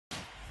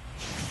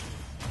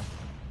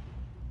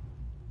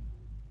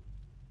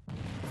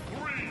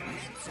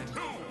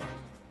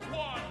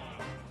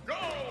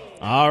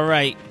All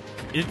right.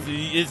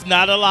 It's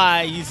not a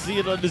lie. You see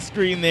it on the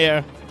screen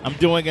there. I'm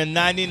doing a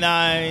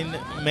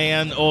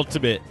 99-man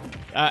ultimate.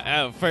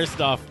 First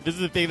off, this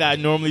is the thing that I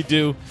normally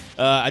do.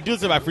 I do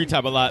this in my free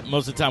time a lot.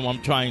 Most of the time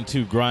I'm trying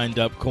to grind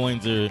up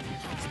coins or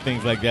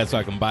things like that so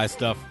I can buy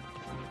stuff.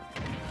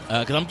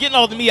 Because I'm getting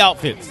all the me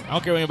outfits. I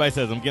don't care what anybody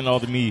says. I'm getting all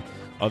the me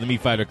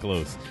fighter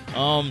clothes.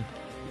 And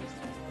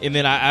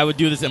then I would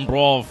do this in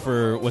Brawl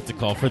for, what's it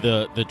called, for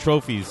the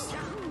trophies.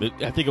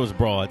 I think it was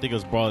Brawl. that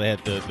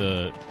had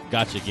the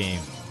gotcha game.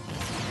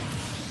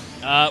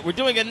 We're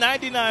doing a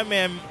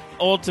 99-man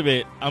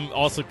ultimate. I'm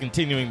also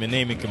continuing the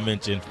naming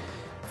convention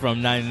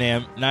from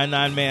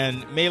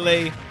 99-man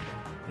Melee,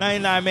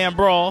 99-man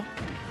Brawl,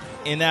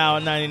 and now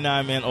a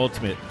 99-man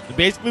ultimate.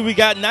 Basically, we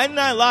got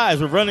 99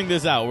 lives. We're running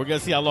this out. We're going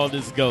to see how long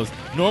this goes.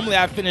 Normally,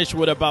 I finish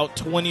with about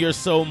 20 or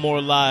so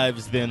more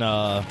lives than... Get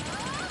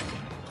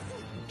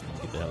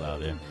the hell out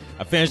of there.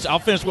 I'll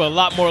finish with a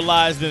lot more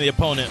lives than the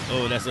opponent.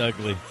 Oh, that's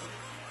ugly.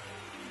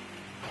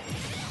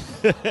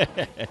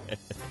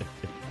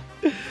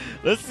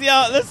 Let's see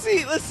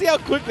how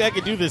quickly I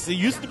can do this. It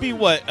used to be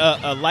what,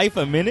 a life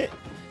a minute.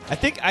 I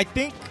think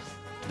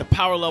the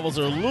power levels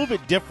are a little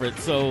bit different,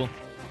 so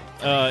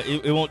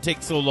it won't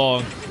take so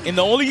long. And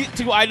the only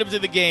two items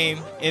in the game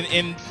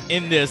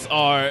in this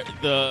are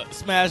the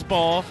smash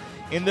ball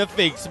and the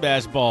fake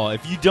smash ball.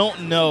 If you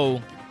don't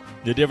know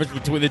the difference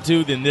between the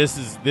two, then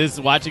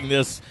watching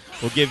this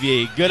will give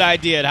you a good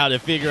idea on how to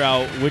figure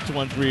out which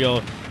one's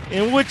real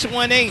and which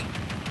one ain't.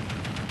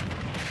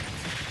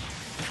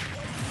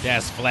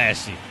 That's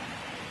flashy.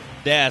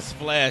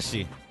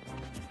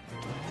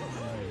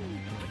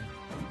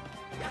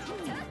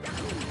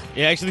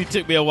 It actually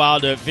took me a while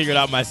to figure it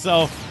out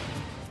myself,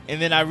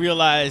 and then I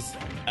realized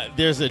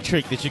there's a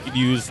trick that you can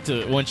use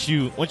to once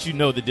you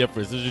know the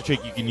difference. There's a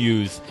trick you can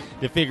use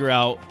to figure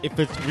out if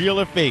it's real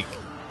or fake,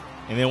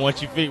 and then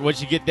once you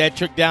get that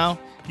trick down,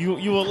 you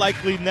will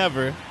likely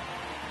never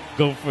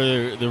go for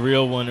the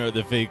real one or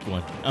the fake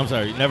one. I'm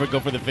sorry, never go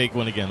for the fake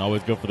one again.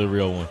 Always go for the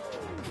real one.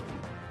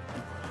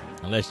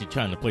 Unless you're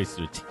trying to play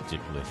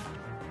strategically.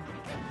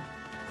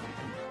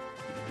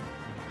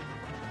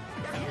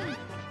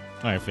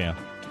 All right, fam.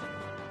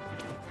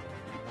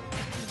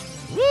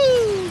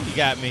 Woo! He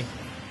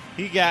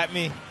got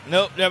me.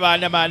 Nope, never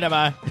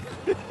mind.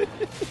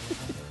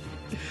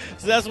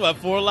 So that's what,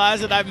 4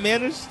 lives that I've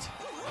managed?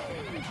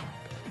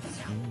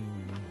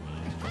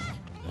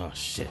 Oh,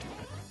 shit.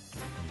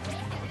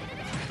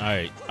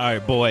 All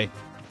right, boy.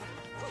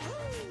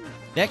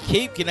 That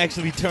cape can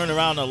actually turn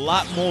around a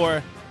lot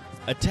more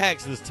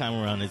attacks this time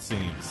around, it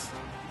seems.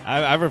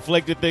 I've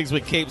reflected things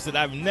with capes that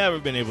I've never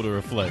been able to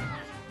reflect.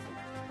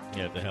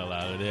 Get the hell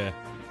out of there.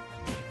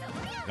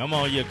 Come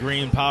on, you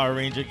green Power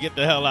Ranger. Get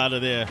the hell out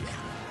of there.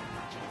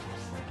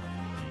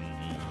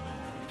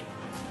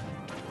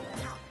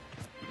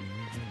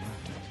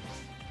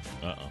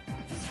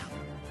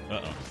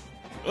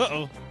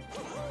 Uh-oh.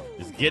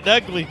 It's getting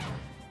ugly.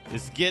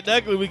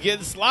 We're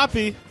getting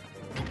sloppy.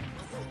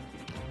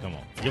 Come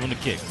on. Give him the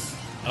kicks.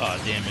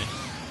 Oh,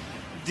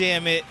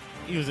 damn it.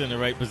 He was in the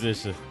right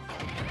position.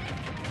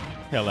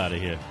 Hell out of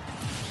here.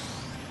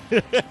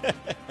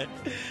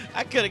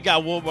 I could have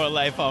got one more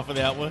life off of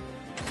that one.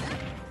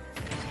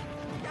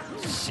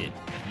 Shit.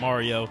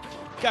 Mario.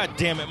 God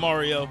damn it,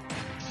 Mario.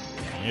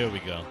 Here we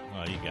go.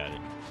 Oh, you got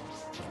it.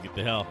 Get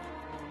the hell.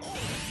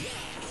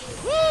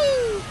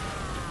 Woo!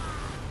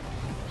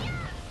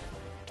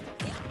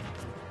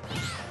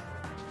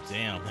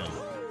 Damn him.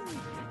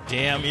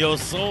 Damn your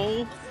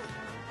soul.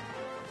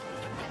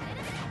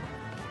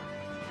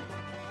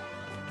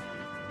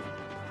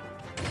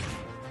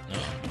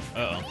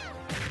 Uh-oh.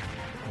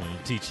 I'm going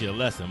to teach you a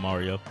lesson,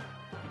 Mario.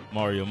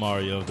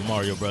 The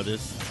Mario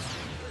Brothers.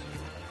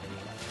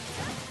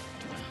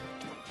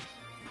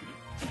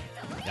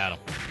 Got him.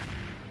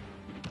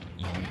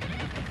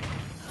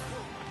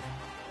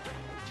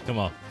 Come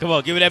on,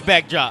 give me that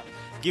backdrop.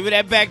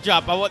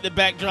 I want the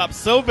backdrop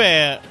so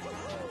bad.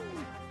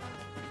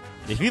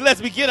 If he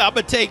lets me get it, I'm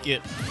going to take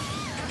it.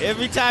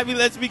 Every time he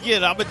lets me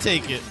get it, I'm going to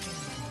take it.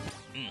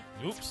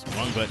 Oops,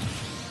 wrong button.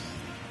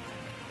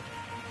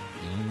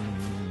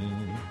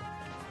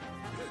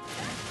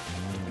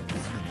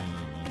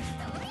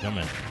 Come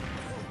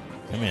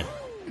in.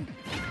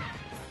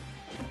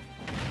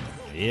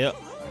 Yep.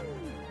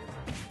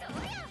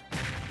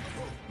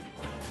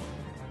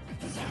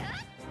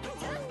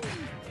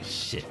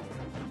 Shit.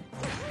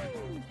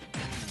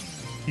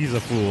 He's a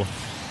fool.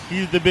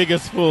 He's the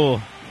biggest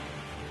fool.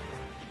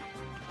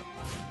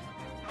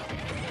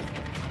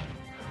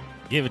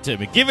 Give it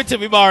to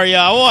me, Mario.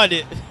 I want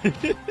it.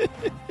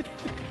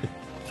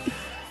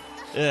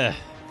 Yeah.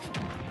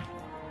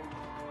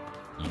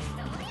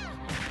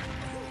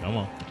 Come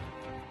on.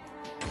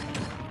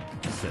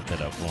 Set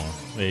that up for him.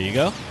 There you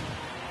go.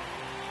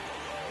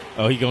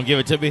 Oh, he gonna give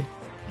it to me?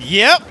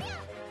 Yep.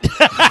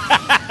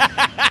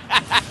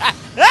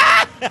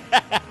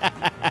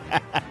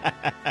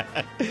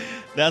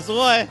 That's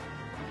one.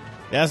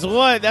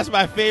 That's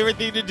my favorite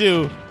thing to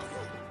do.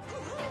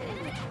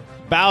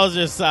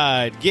 Bowser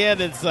side,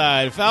 Ganon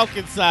side,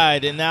 Falcon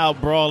side, and now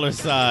Brawler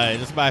side.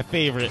 It's my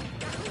favorite.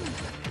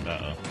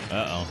 Uh-oh.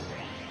 Uh-oh.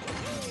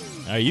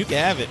 All right, you can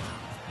have it.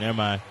 Never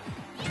mind.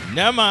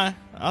 Never mind.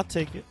 I'll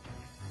take it.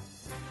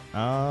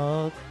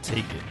 I'll take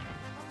it.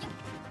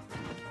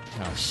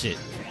 Oh, shit.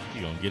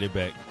 You gonna get it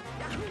back.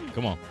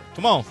 Come on.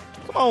 Come on.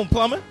 Come on,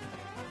 Plumber.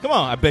 Come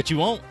on. I bet you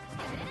won't.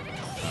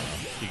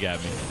 He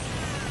got me.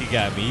 He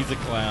got me. He's a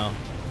clown.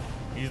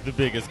 He's the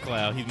biggest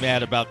clown. He's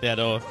mad about that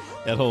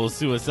whole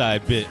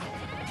suicide bit.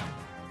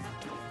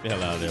 Get the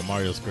hell out of there.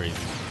 Mario's crazy.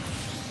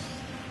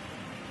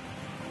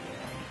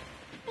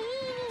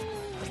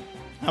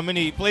 How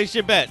many? Place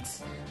your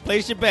bets.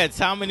 Place your bets.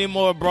 How many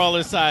more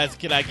Brawler sides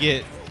can I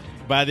get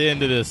by the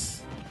end of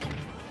this?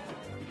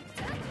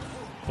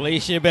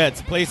 Place your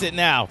bets. Place it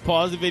now.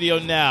 Pause the video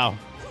now.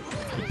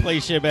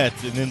 Place your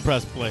bets and then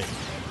press play.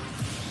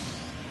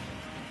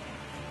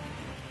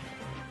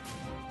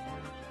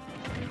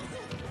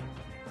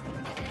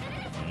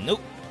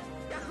 Nope.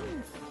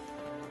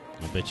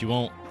 I bet you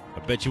won't. I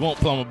bet you won't,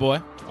 Plumber Boy.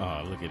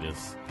 Oh, look at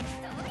this.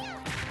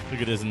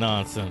 Look at this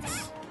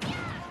nonsense.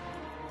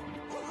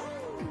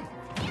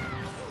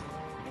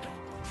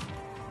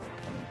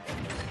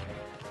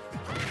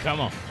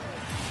 Come on.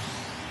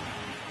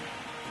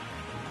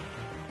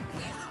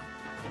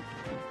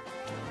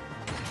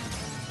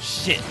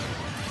 Shit.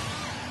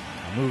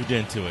 I moved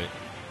into it.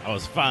 I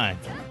was fine.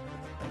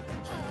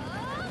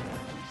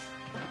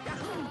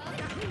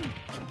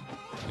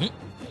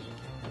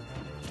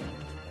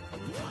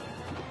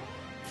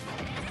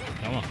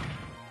 Come on.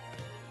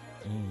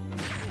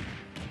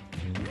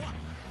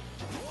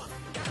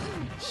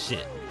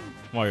 Shit.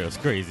 Mario's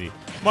crazy.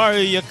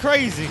 Mario, you're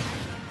crazy.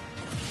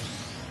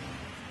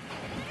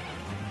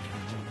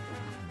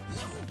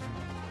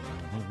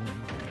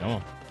 Come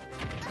on.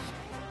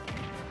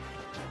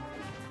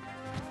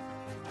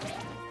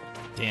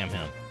 Damn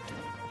him.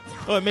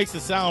 Oh, it makes a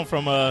sound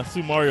from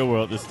Super Mario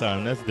World this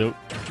time. That's dope.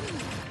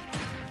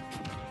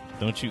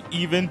 Don't you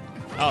even?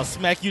 I'll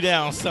smack you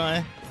down,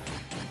 son.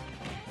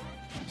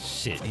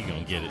 Shit, he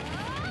gonna get it.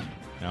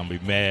 I'm gonna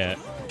be mad.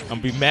 I'm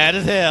gonna be mad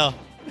as hell.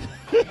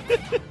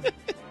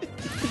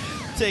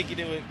 Taking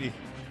it with me.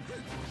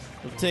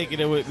 I'm taking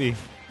it with me.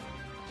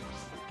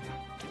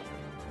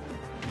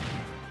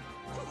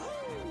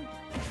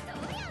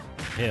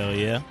 Hell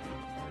yeah.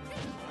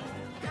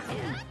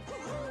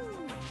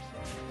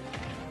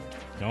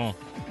 Come on.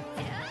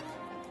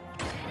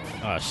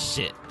 Oh,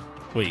 shit.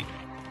 Wait.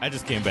 I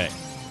just came back.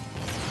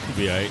 You'll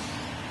be alright.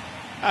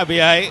 I'll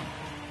be alright.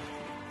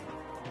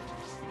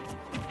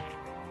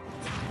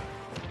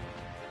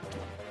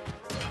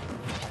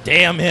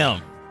 Damn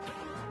him.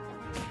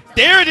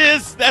 There it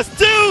is. That's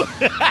two.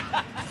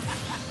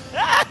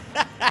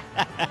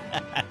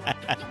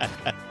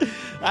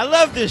 I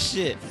love this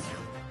shit.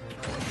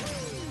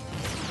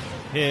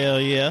 Hell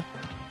yeah.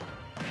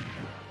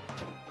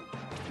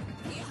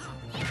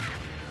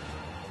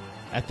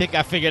 I think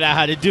I figured out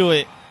how to do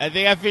it. I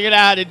think I figured out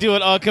how to do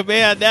it on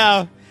command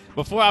now.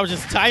 Before I was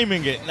just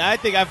timing it. Now I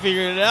think I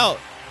figured it out.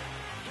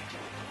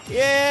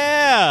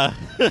 Yeah.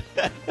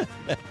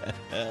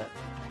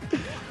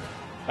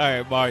 All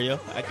right, Mario.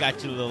 I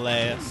got you, little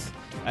ass.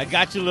 I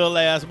got you, little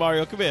ass,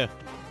 Mario. Come here.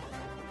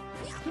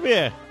 Come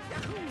here.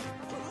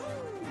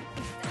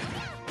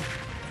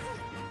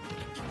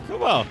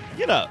 Come on.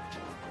 Get up.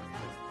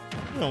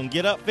 You don't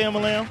get up,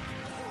 family.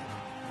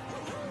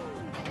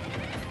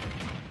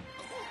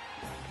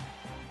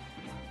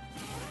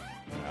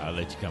 I'll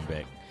let you come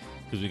back.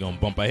 Because we're going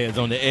to bump our heads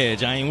on the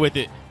edge. I ain't with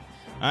it.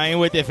 I ain't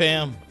with it,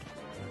 fam.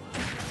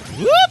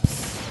 Whoops.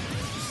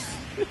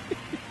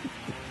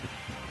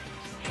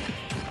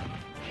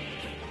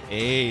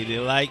 Hey, they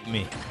like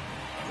me.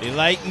 They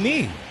like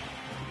me.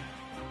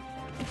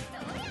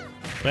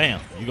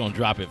 Bam. You going to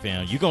drop it,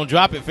 fam. You going to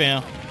drop it,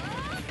 fam.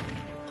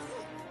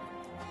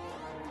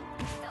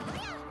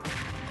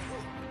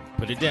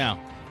 Put it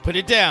down. Put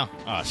it down.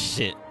 Oh,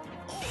 shit.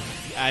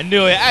 I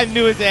knew it. I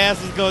knew his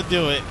ass was going to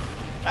do it.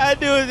 I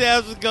knew his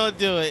ass was going to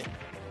do it.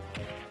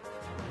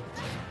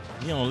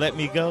 You don't let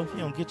me go? You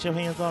don't get your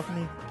hands off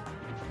me?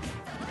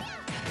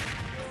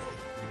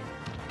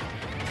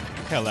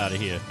 Hell out of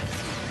here.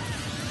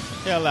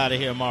 Hell out of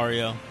here,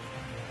 Mario.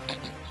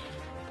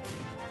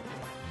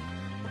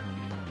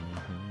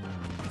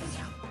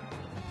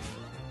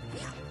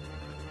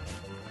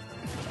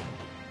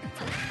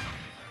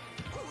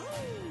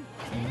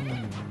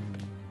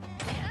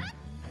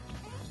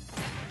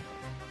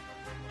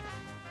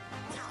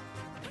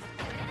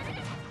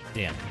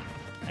 Damn.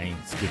 I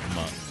ain't skip him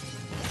up.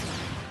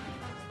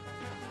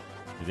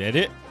 Is that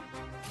it?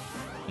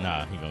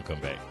 Nah, he gonna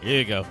come back. Here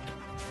you go.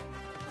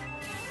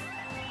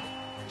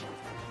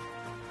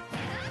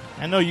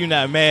 I know you're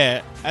not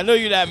mad. I know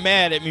you're not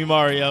mad at me,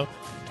 Mario.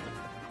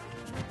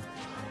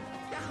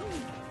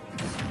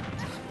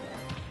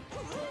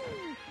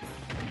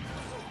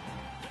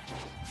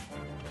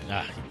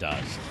 Ah, he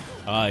dodged.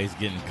 Oh, he's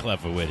getting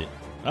clever with it.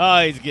 Oh,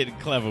 he's getting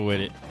clever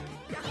with it.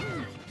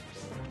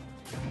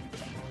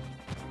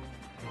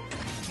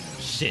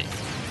 Shit.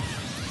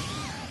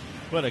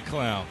 What a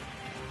clown.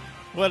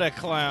 What a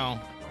clown.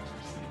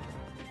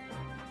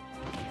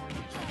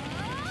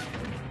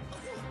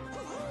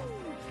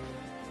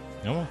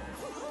 Come on.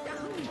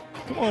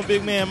 Come on,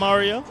 big man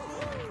Mario.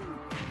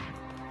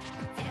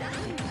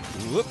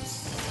 Whoops.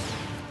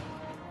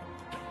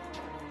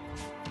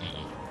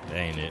 That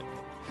ain't it.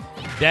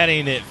 That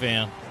ain't it,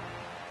 fam.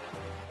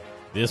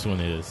 This one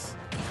is.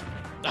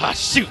 Ah,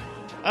 shoot.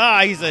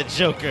 Ah, he's a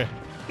joker.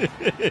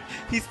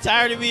 He's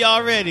tired of me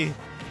already.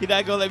 He's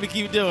not going to let me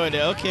keep doing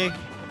it. Okay.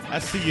 I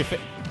see your face.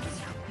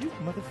 You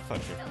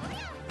motherfucker.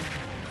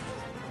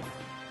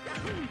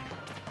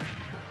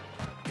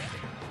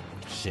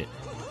 Shit.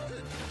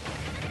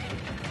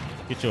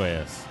 Get your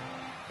ass.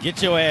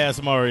 Get your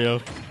ass,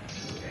 Mario.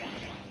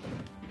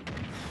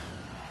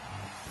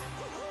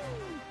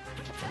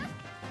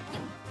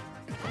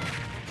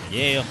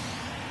 Yeah.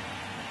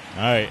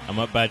 All right, I'm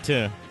up by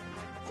 10.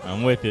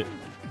 I'm with it.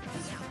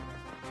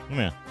 Come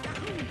here.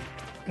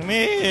 Come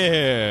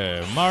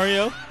here,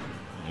 Mario.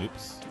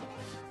 Oops.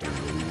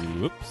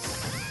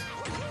 Oops.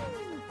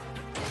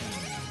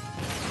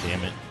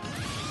 Damn it.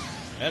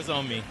 That's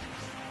on me.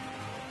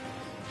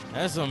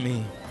 That's on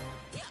me.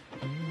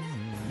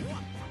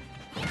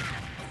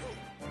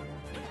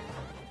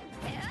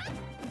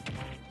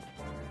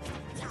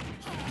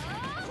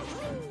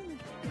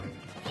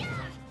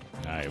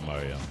 All right,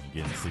 Mario. I'm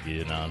getting sick of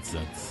your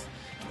nonsense.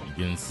 I'm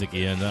getting sick of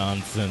your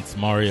nonsense,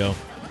 Mario.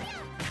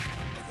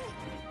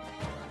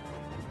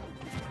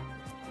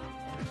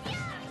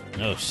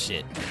 Oh,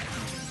 shit.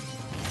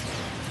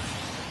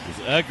 It's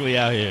ugly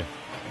out here.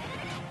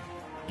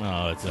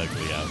 Oh, it's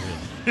ugly out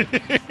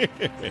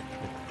here.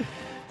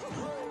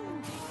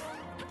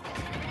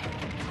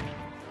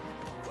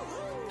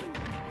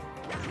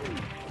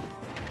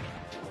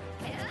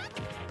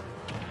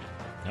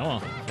 Come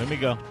on. Let me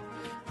go.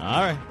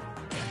 All right.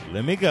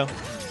 Let me go.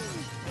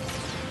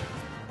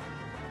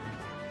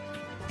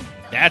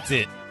 That's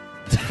it.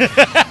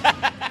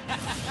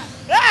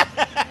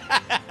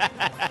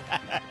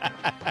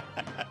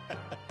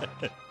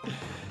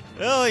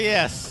 Oh,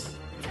 yes.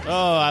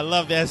 Oh, I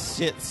love that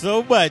shit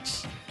so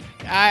much.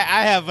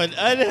 I have an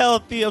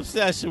unhealthy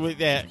obsession with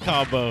that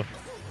combo.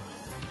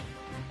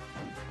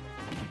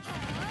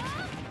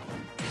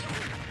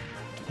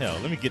 Hell,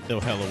 let me get the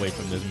hell away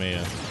from this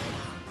man.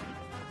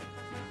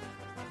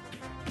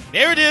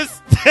 There it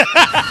is.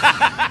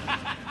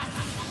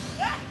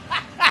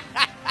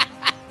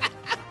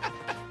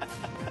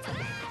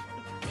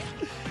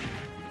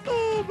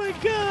 Oh, my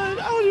God.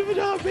 I don't even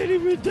know how many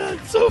we've done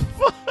so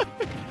far.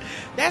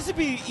 That should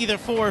be either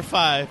 4 or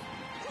 5.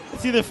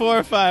 It's either 4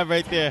 or 5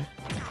 right there.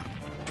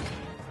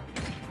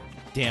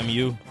 Damn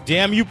you.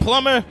 Damn you,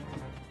 plumber.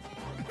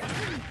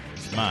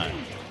 It's mine.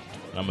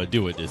 I'm going to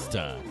do it this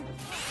time.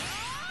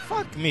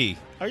 Fuck me.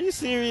 Are you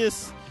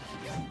serious?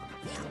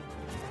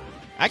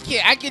 I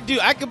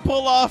can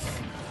pull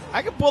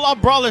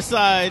off Brawler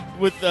Side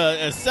with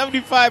a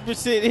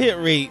 75% hit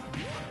rate.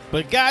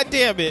 But god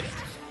damn it.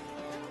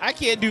 I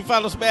can't do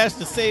Final Smash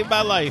to save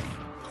my life.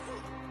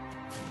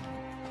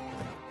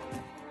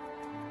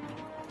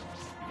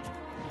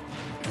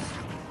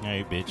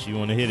 Hey, bitch, you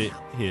want to hit it?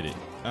 Hit it.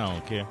 I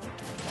don't care.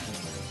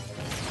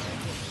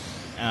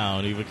 I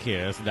don't even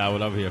care. That's not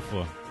what I'm here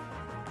for.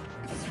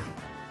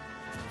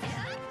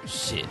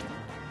 Shit.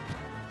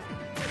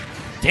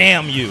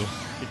 Damn you.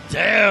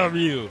 Damn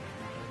you.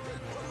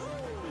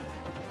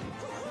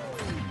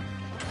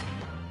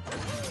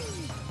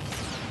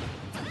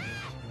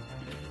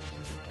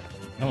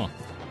 Come on.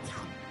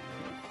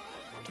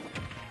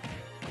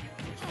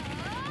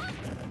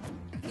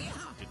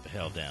 Get the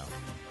hell down.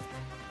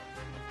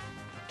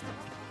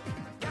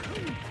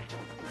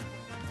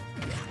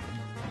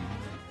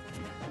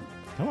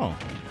 Come on.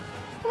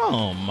 Come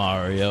on,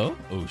 Mario.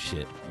 Oh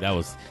shit. That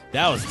was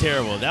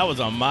terrible. That was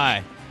on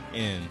my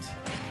end.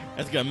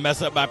 That's gonna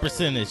mess up my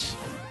percentage.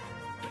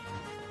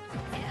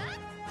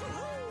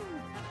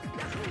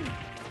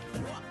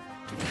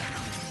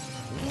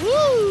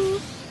 Woo!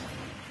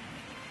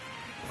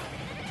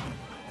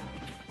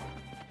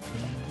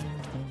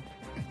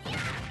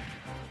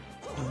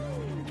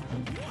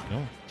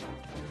 No.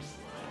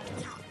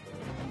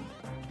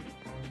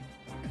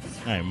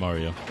 All right,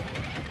 Mario.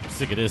 I'm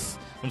sick of this.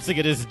 I'm sick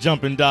of this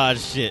jump and dodge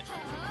shit.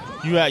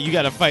 You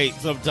got to fight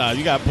sometime.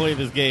 You got to play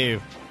this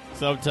game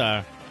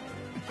sometime.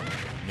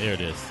 There it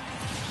is.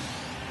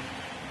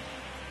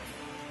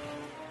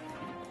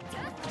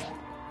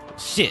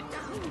 Shit.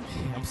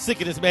 I'm sick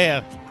of this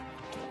man.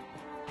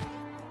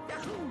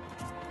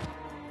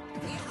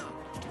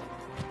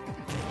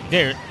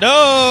 There.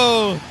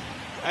 No!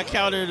 I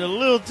countered a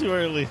little too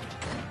early.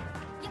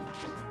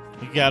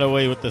 He got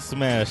away with the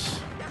smash.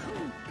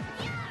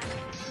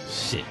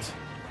 Shit.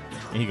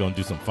 And he gonna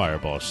do some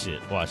fireball shit.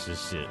 Watch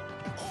this shit.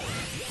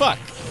 Fuck.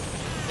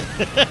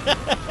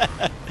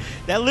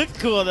 That looked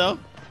cool, though.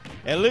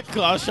 That looked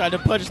cool. I was trying to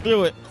punch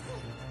through it.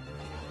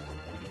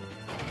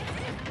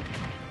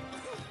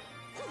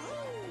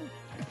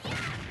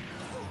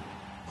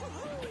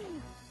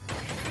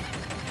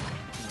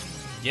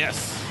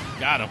 Yes.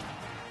 Got him.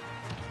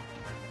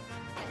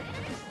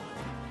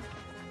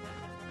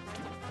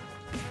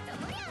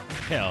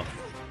 Hell.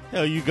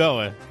 Hell you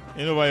going?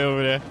 Ain't nobody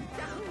over there.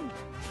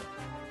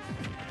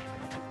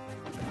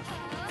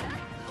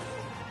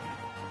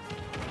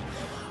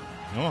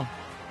 Come on.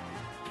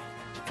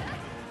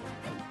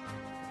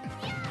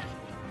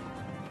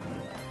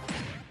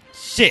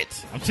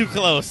 Shit! I'm too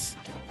close.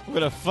 I'm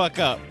gonna fuck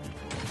up.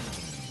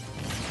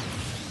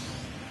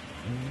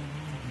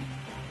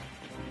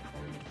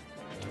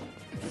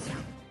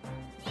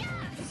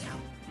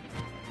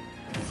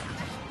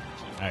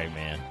 Alright,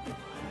 man.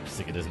 I'm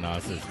sick of this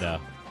nonsense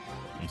now.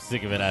 I'm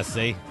sick of it, I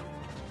say.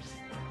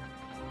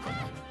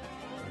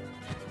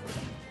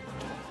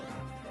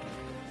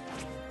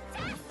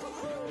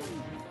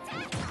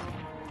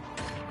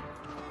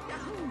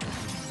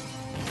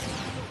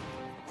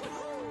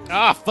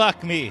 Ah,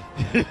 fuck me.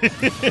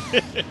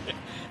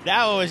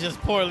 That one was just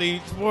poorly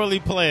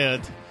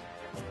planned.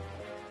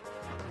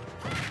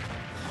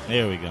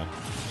 There we go.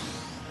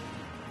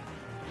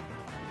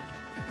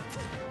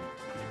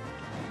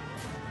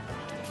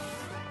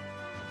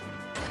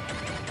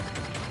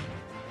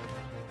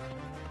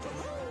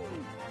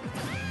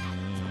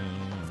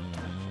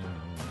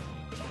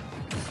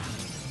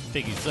 I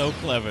think he's so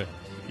clever.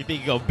 You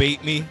think he gonna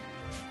bait me?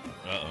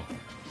 Uh-oh.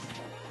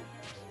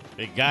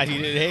 Thank God he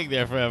didn't hang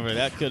there forever.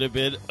 That could have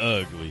been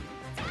ugly.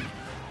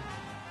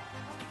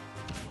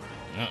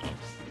 Uh-oh.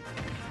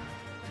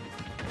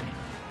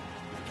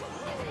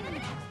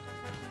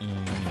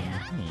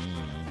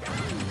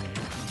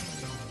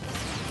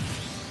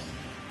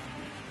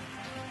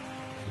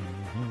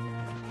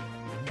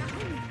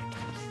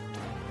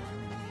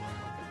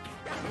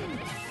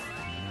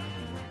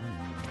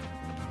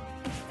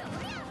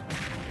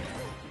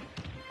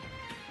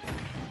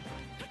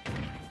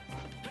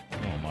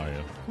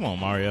 Come on,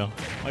 Mario.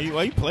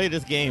 Why you play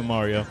this game,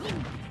 Mario?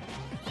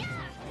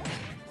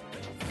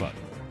 Fuck.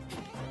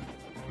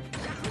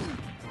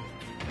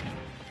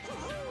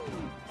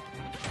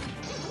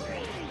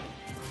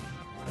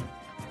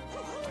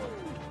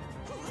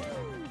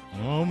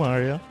 Come on,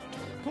 Mario.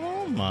 Come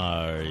on,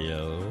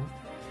 Mario.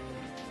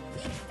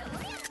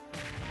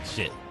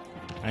 Shit.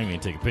 I didn't mean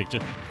to take a picture.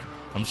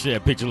 I'm sure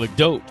that picture looked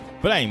dope,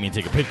 but I didn't mean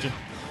to take a picture.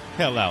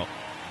 Hell out.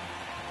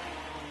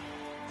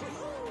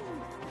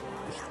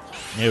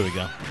 Here we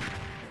go.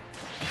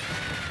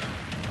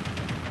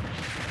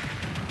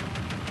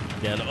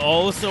 That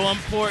also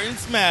important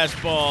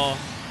smash ball.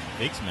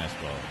 Big smash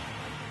ball.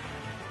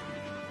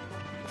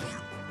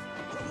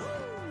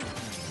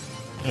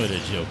 What a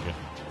joker.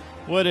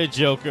 What a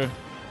joker.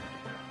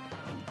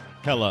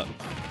 Hell up.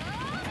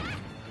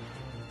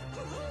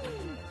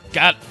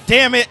 God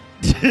damn it.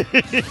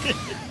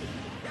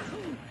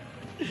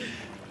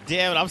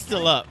 Damn it, I'm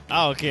still up.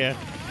 I don't care.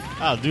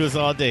 I'll do this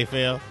all day,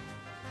 fam.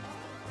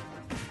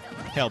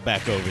 Hell,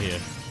 back over here.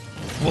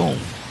 Boom.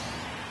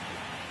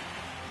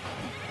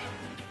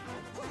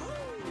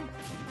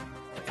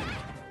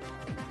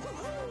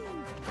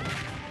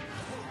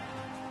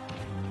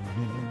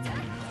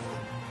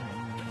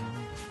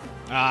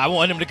 I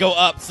want him to go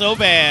up so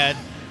bad.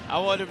 I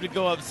want him to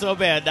go up so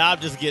bad. Now I'm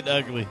just getting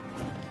ugly.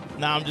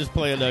 Now I'm just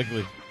playing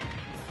ugly.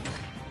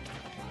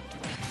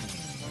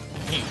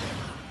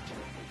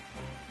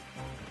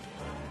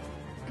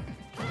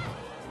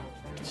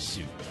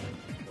 Shoot.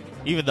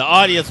 Even the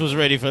audience was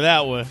ready for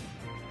that one.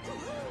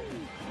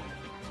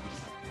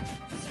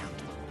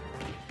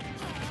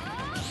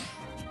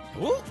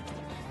 Ooh.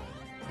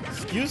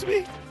 Excuse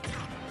me?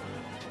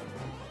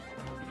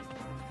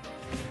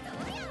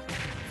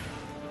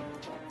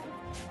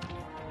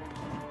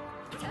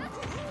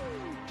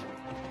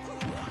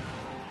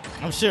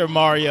 I'm sure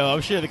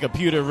the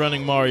computer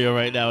running Mario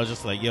right now is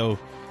just like, yo,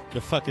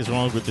 the fuck is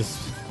wrong with this?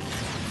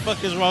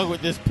 Fuck is wrong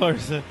with this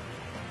person?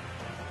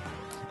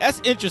 That's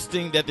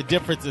interesting that the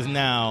difference is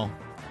now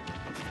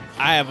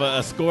I have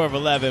a score of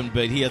 11,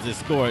 but he has a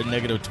score at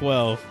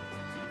 -12.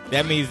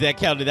 That means that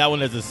counted that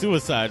one as a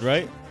suicide,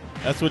 right?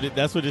 That's what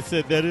it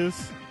said that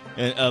is?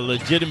 A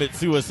legitimate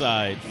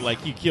suicide,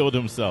 like he killed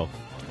himself.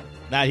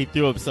 Not he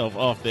threw himself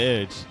off the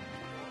edge.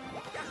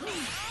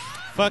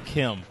 Fuck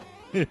him.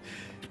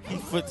 He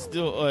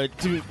footstool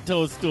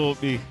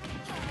toadstooled me.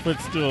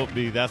 Footstooled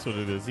me, that's what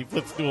it is. He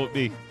footstooled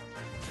me.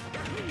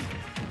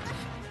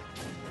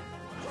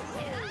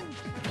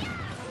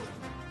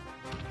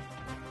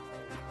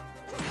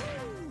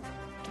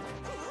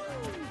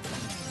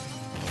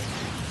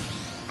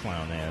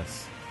 Clown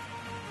ass.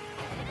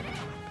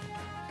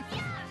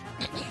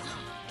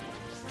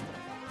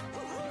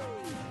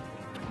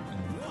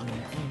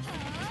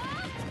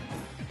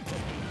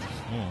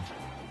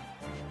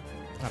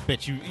 I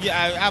bet you.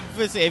 Yeah, I'm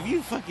gonna say if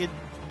you fucking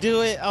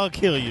do it, I'll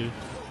kill you.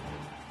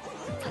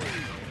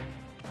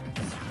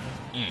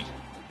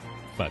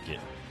 Fuck it.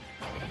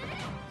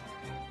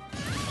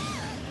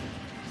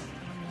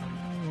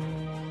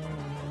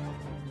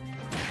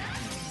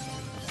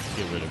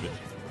 Get rid of it.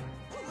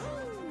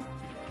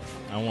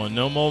 I want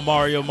no more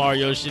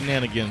Mario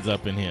shenanigans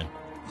up in here.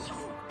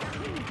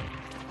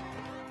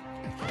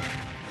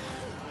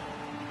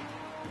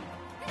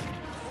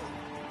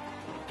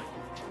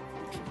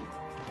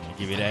 I'll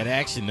give you that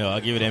action, though. I'll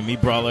give you that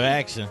Meat Brawler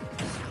action.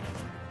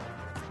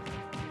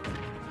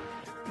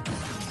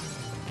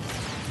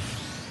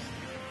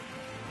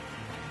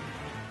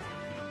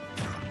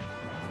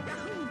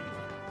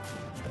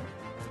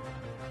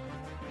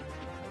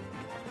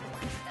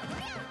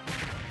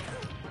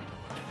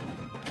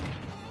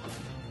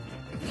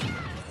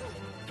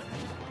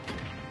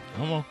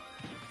 Come on.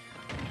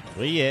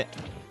 Where you at?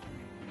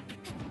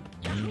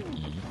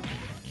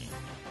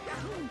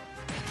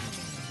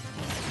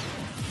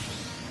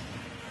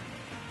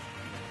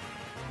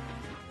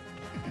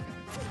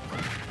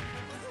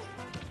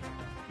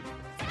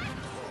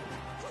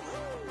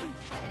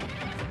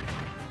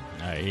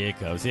 All right, here it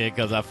comes. Here it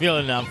comes. I'm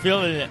feeling it. I'm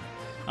feeling it.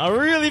 I'm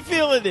really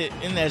feeling it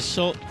in that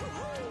shoulder.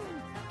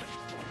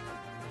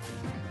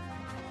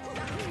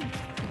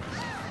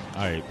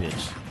 All right,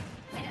 bitch.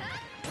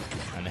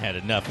 I had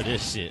enough of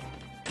this shit.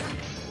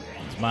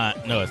 It's mine.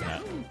 No, it's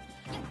not. I'm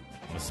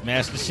gonna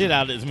smash the shit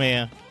out of this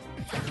man.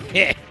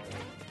 Yeah.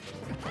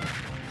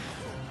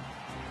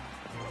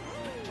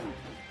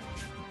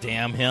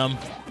 Damn him.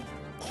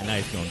 And now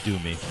he's gonna do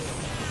me.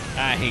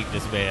 I hate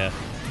this man.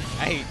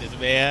 I hate this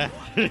man.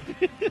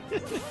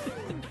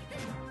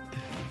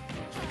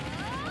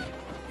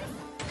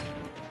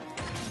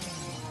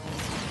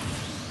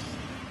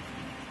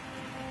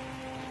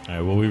 All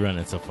right, what we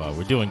running so far?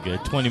 We're doing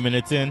good. 20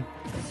 minutes in.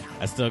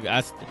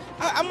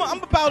 I'm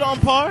about on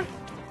par.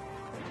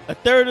 A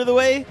third of the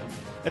way,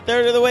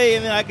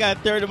 and then I got a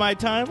third of my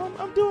time.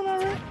 I'm doing all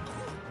right.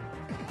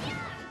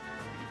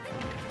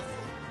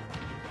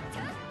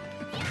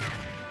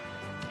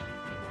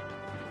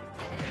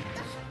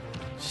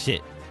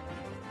 Shit.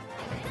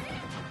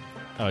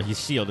 Oh, he's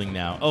shielding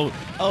now.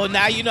 Oh,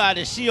 now you know how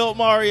to shield,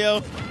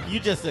 Mario. You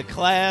just a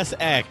class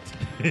act.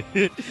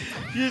 You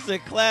just a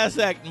class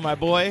act, my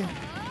boy.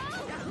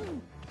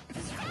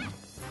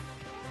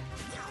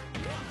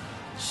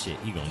 Shit,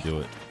 he gonna do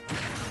it.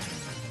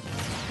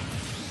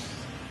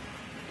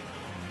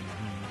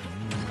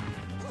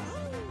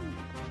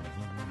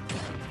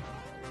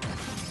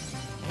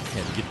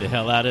 Had to get the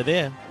hell out of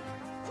there.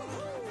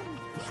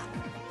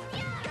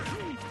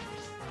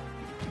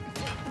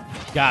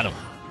 Got him.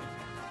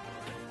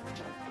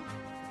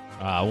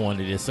 Oh, I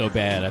wanted it so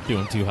bad. I threw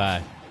him too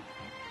high.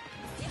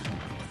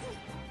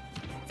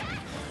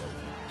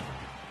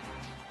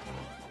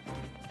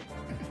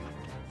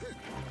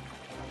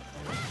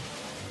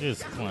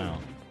 This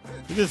clown.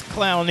 This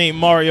clown named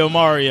Mario.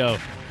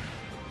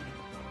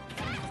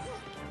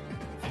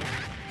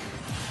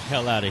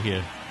 Hell out of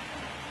here.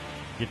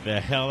 Get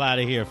the hell out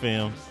of here,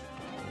 fam.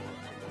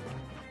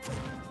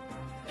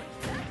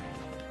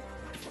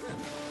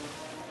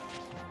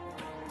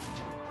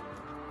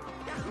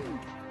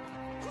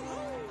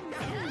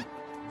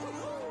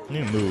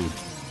 New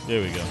move.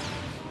 There we go.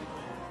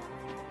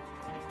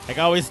 I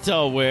can always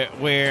tell where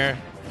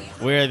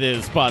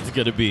the spot's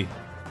gonna be.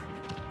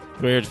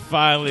 Where it's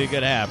finally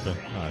gonna happen.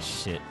 Oh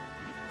shit.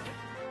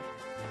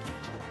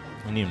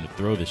 I need him to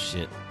throw this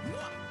shit.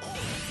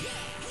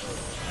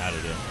 Out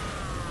of there.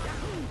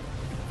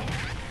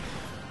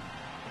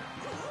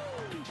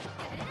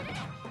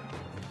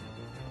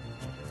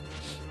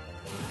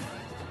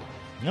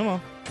 Come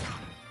on.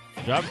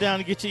 Drop down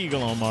and get your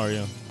eagle on,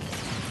 Mario.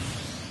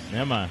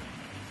 Never mind.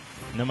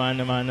 Never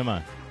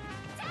mind.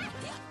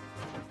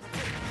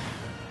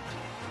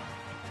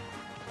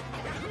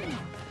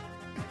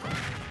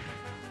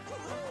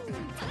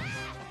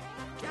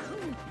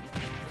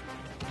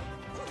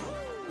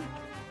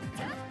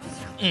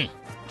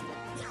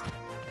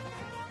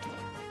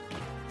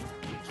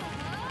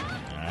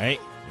 All right,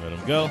 let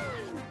him go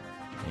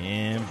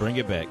and bring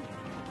it back.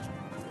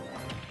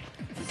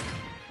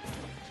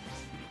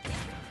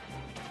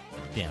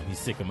 Damn, he's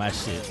sick of my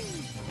shit.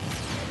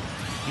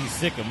 He's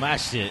sick of my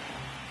shit.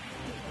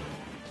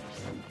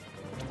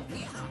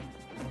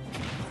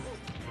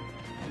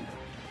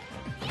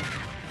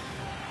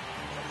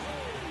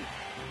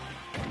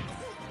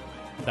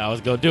 Thought I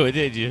was gonna do it,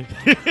 did you?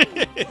 You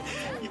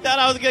thought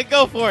I was gonna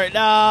go for it?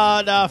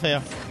 No,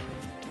 fam.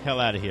 Hell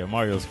out of here.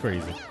 Mario's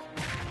crazy.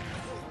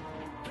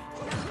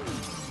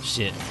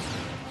 Shit.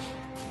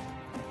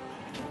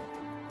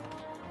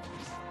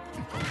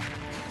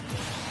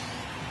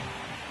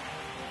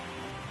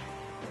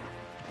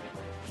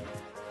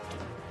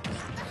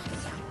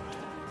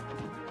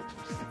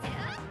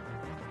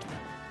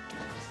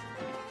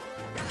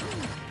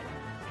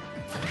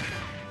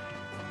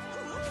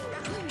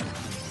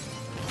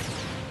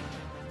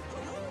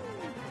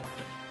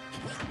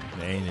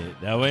 Ain't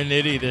it? That wasn't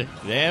it either.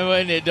 That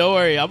wasn't it. Don't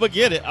worry. I'm going to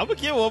get it. I'm going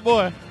to get one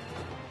more.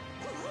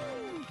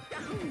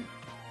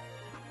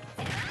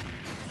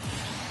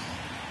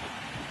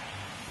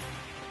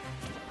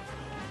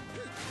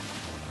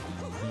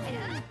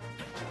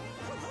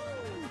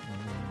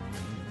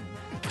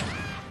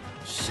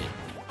 Shit.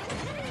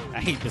 I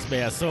hate this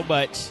man so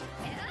much.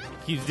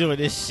 Keeps doing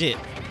this shit.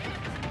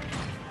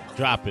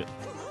 Drop it.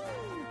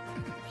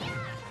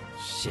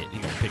 Shit. He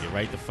going to pick it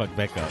right the fuck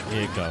back up.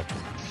 Here it go.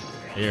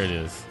 There it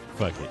is.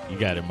 Fuck it. You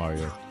got it,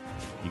 Mario.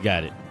 You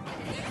got it.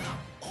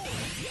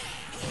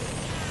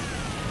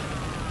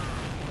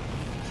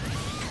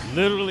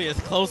 Literally as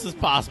close as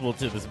possible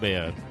to this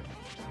man.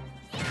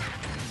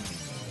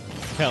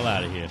 Hell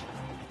out of here.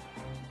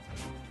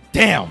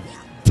 Damn.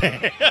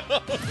 Damn.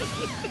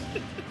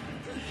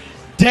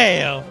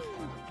 Damn.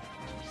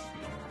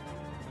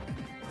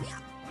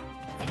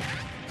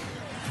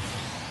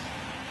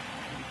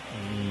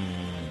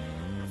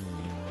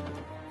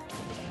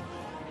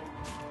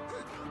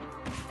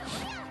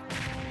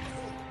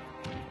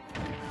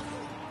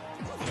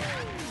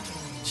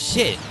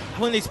 Shit. I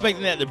wasn't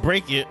expecting that to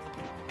break it.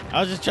 I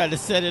was just trying to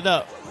set it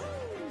up.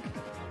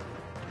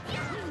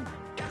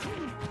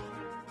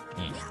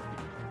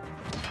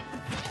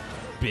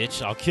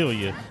 Bitch, I'll kill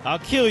you. I'll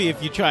kill you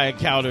if you try and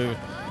counter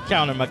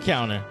my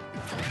counter.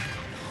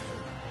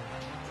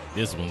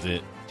 This one's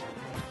it.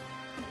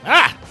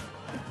 Ah!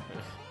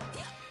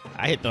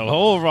 I hit the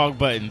whole wrong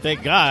button.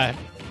 Thank God.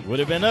 Would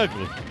have been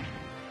ugly.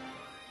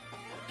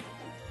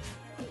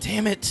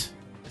 Damn it.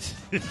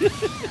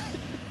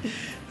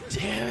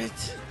 Damn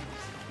it.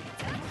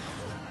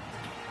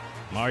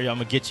 Mario, I'm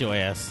going to get your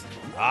ass.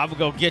 I'm going to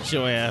go get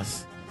your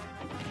ass.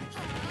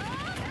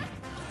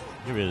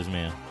 Get rid of this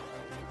man.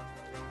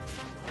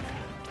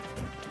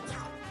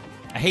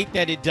 I hate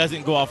that it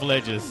doesn't go off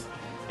ledges.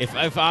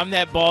 If I'm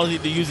that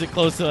ballsy to use it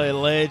close to a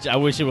ledge, I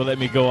wish it would let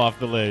me go off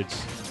the ledge.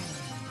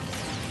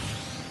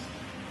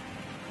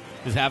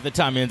 Because half the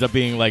time it ends up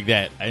being like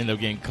that. I end up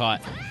getting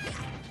caught.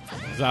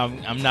 So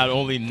I'm not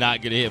only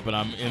not going to hit, but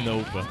I'm in the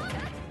open.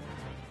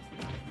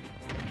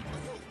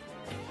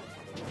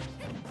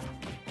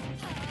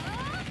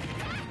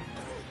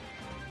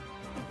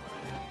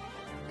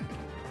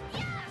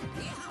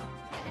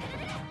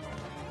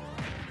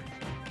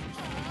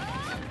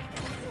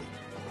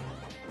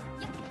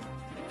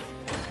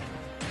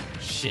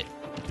 Shit.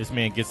 If this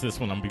man gets this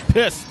one, I'm going to be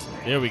pissed.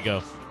 There we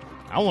go.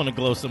 I want to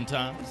glow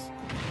sometimes.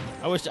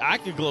 I wish I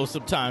could glow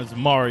sometimes,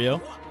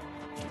 Mario.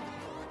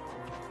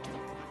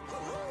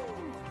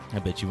 I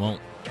bet you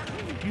won't.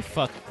 You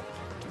fuck.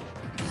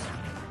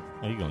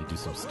 Oh, you gonna do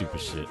some stupid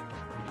shit.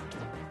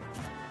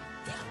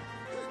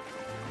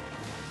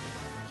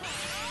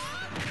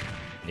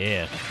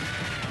 Yeah.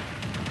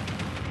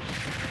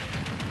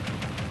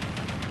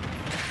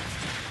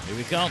 Here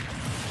we come.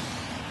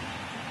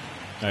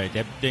 Alright,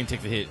 that thing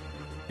takes a hit.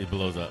 It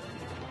blows up.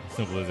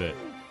 Simple as that.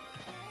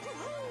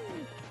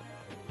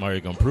 Mario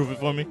gonna prove it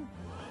for me?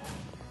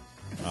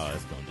 Oh,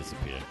 it's gonna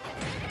disappear.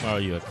 Mario,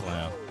 you a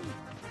clown.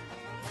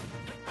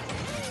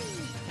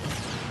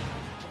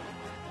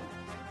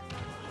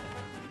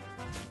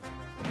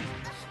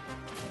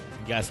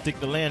 You gotta stick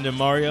the landing,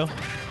 Mario. You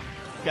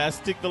gotta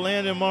stick the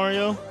landing,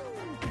 Mario.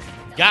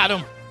 Got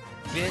him.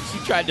 Bitch,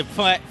 you tried to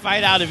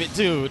fight out of it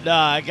too.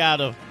 Nah, I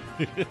got him.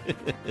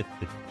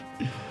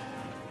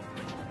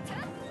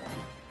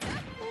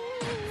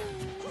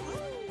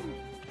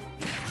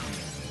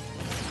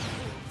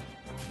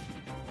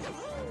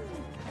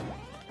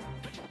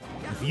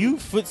 If you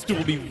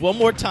footstool me one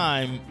more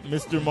time,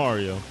 Mr.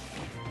 Mario.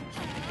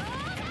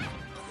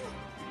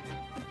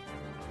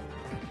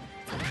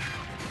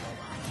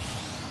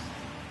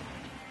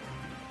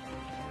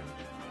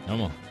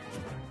 Come on.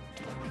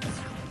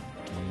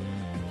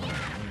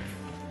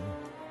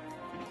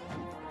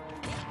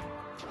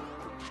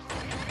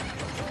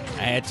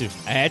 I had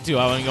to.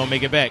 I wasn't going to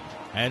make it back.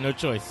 I had no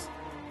choice.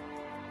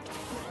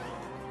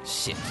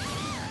 Shit.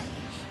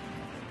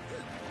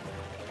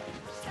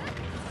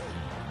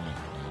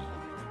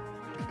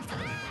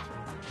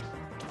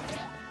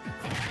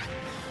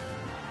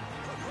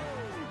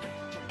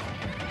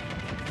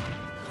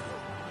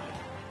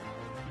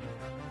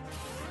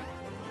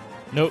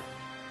 Nope.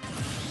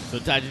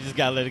 Sometimes you just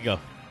gotta let it go.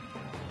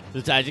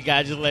 Sometimes you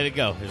gotta just let it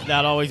go. It's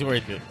not always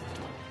worth it.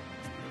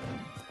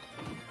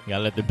 You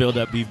gotta let the build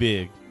up be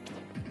big.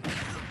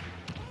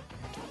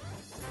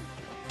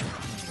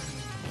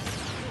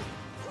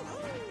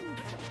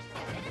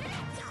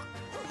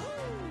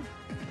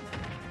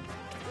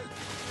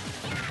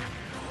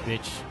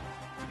 Bitch.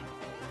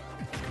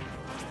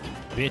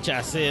 Bitch,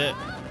 I said.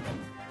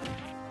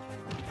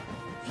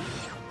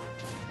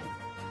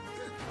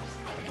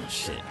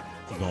 Shit.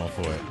 He's going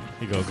for it.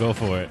 He gonna go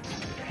for it.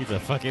 He's a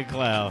fucking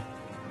clown.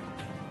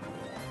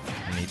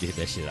 I need to hit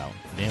that shit out.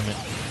 Damn it.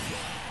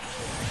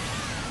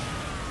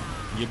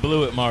 You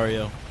blew it,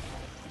 Mario.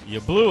 You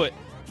blew it.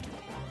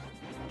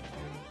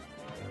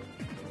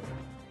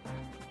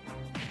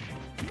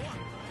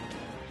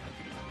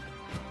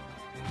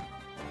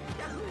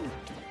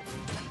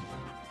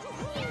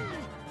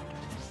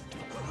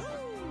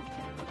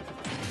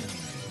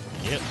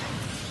 Yep.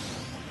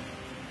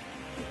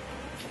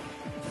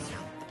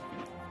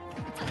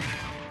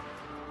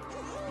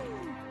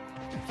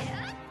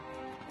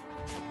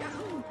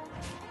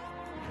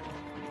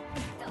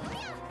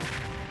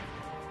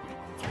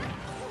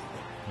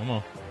 Come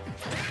on. All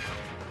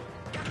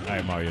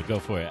right, Mario, go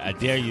for it. I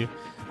dare you.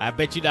 I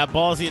bet you not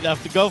ballsy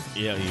enough to go for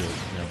it. Yeah, you.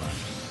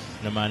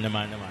 Never mind.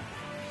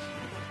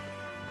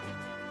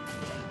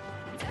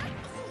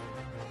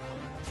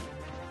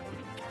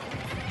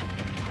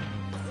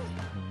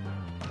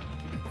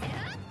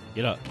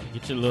 Get up.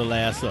 Get your little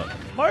ass up.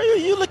 Mario,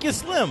 you looking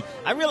slim.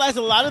 I realize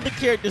a lot of the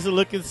characters are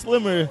looking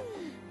slimmer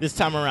this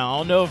time around. I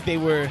don't know if they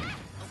were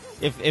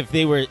if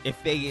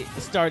they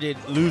started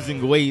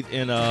losing weight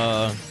in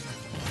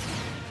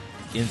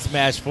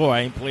Smash 4. I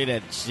ain't play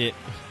that shit.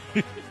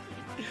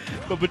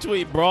 But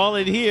between Brawl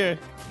and here,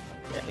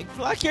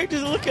 a lot of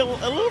characters are looking a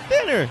little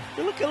thinner.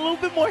 They're looking a little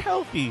bit more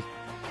healthy.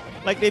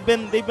 Like they've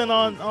been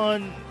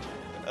on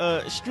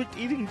strict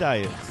eating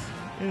diets.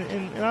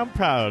 And I'm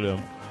proud of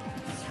them.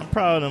 I'm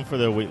proud of them for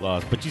their weight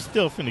loss, but you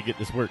still finna get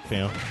this work,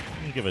 fam.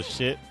 I don't give a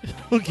shit.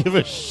 I don't give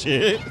a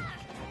shit.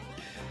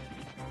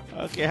 I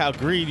don't care how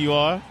green you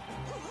are.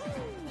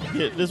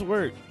 Get this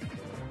work.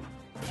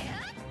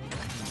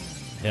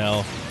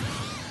 Hell.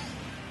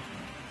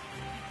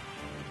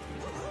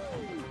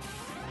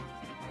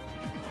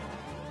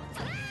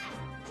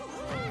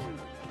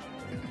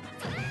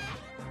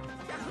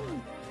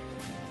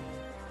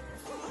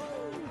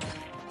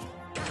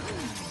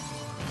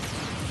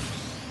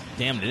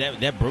 Damn,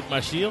 that broke my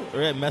shield?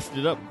 Or that messed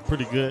it up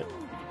pretty good?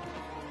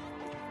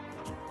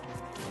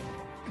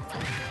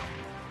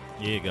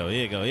 Here you go,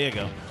 here you go, here you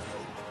go.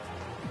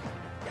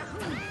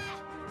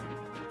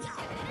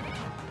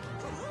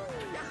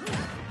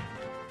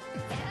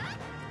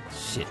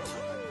 Shit.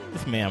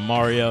 This man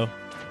Mario,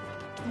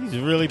 he's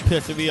really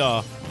pissing me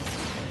off.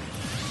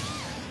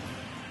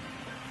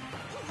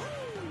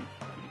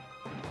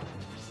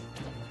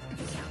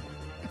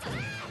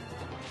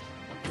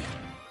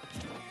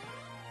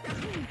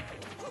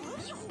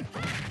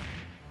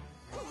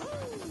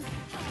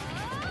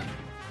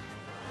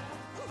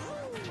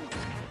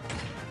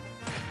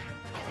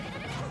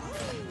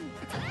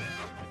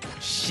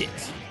 Shit.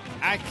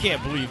 I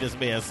can't believe this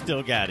man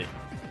still got it.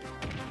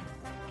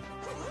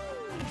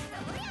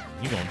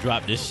 You gonna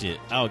drop this shit.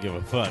 I don't give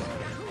a fuck.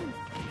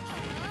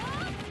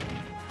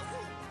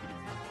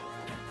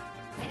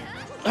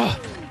 Ugh.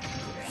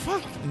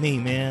 Fuck me,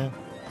 man.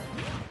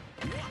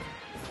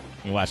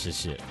 You watch this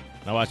shit.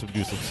 Now watch him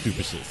do some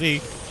stupid shit. See?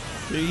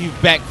 You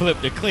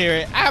backflip to clear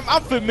it.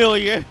 I'm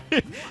familiar.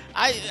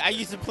 I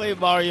used to play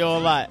Mario a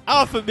lot.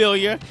 I'm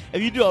familiar.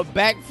 If you do a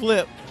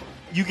backflip,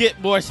 you get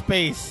more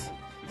space.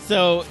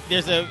 So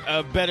there's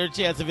a better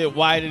chance of it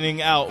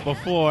widening out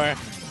before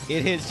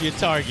it hits your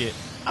target.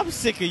 I'm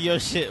sick of your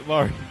shit,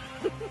 Mario.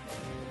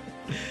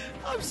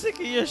 I'm sick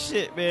of your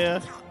shit,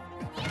 man.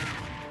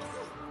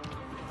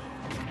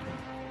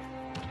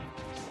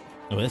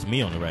 Oh, that's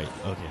me on the right.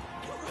 Okay.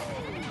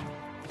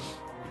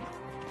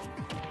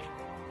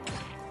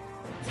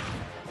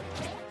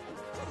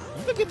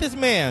 Look at this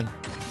man.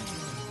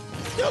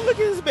 Yo, look at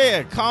this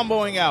man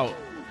comboing out.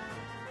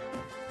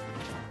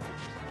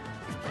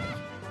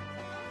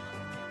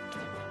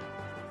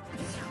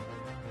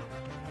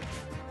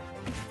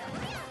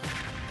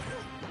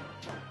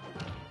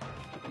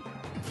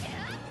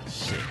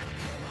 Shit.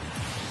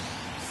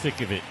 I'm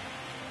sick of it.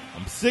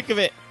 I'm sick of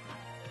it.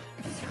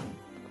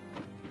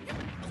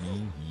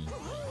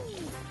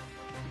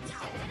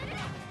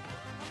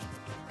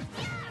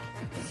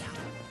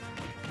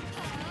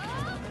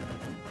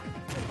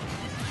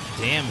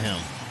 Damn him.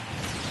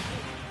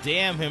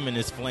 Damn him and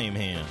his flame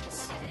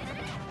hands.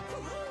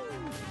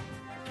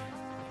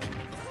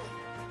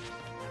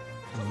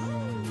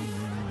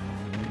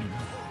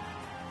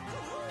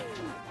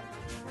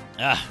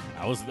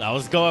 I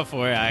was going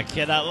for it. I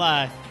cannot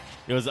lie.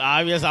 It was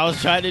obvious I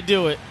was trying to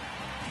do it.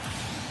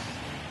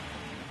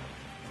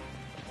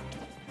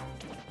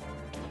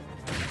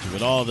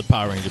 With all the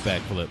Power Ranger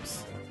backflips.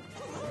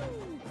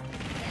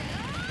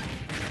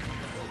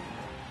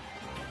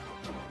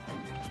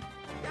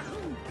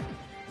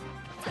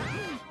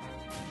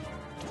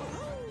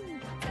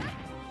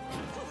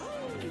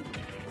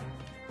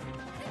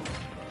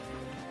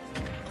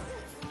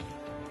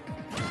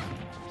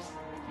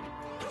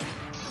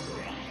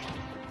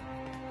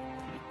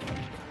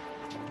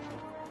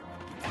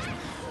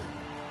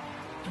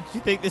 What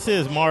you think this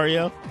is,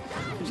 Mario?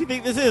 What you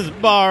think this is,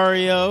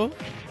 Mario?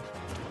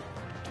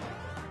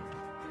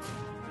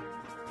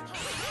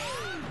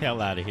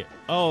 Hell out of here.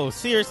 Oh,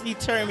 seriously?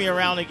 Turn me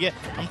around again?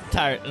 I'm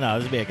tired. No,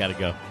 this man gotta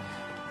go.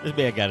 This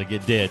man gotta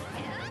get dead.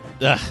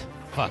 Ugh,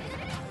 fuck.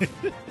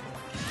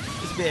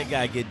 This man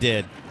gotta get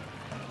dead.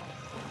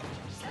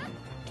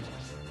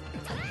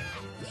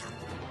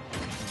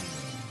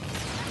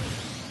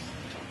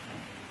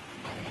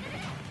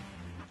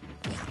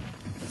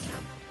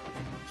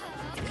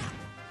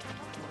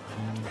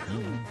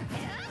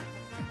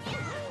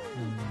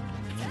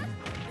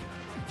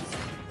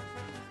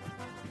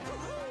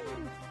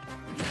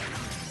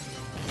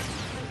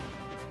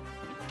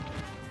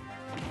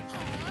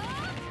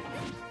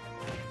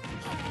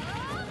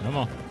 Come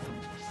on.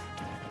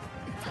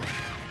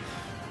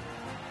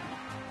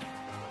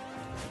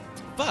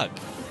 Fuck.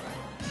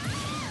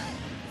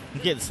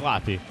 I'm getting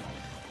sloppy.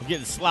 I'm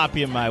getting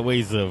sloppy in my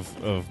ways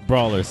of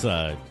brawler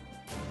side.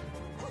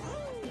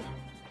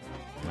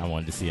 I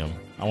wanted to see him.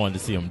 I wanted to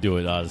see him do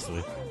it,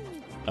 honestly.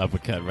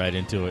 Uppercut right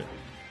into it.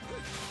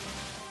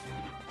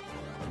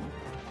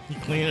 You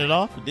clean it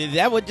off? Did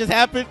that what just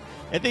happened?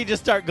 And they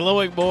just start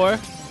glowing more?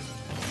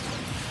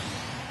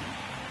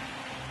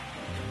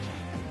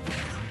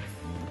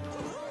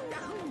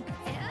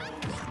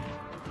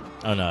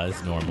 Oh no,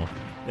 it's normal.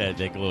 That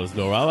glow is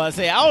normal. I was about to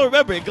say, I don't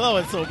remember it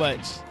glowing so much.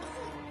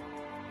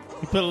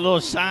 You put a little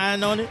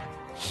shine on it.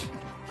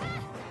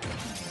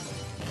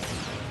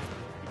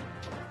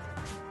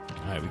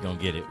 All right, we're gonna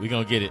get it. We're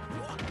gonna get it.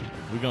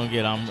 We're gonna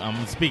get it.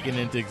 I'm speaking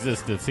into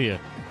existence here.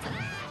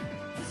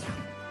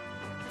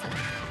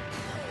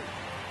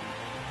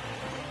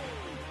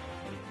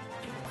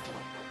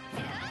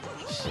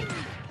 Shit.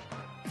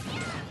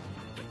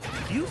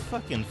 you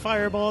fucking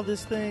fireball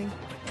this thing,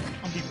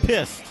 I'll be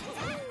pissed.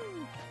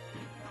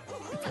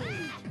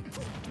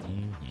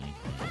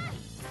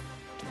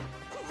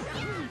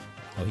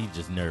 Oh, he's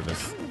just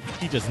nervous.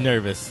 He's just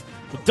nervous.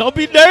 But don't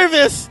be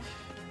nervous!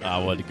 Oh,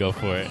 I wanted to go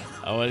for it.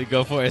 I wanted to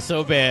go for it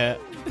so bad.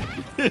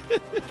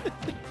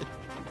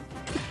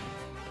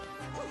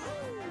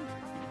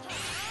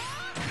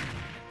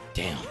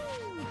 Damn.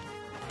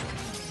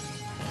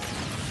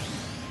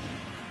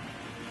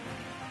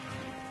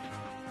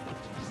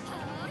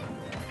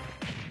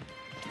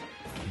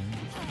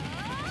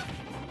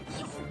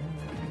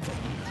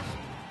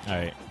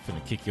 Alright, I'm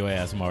finna kick your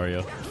ass,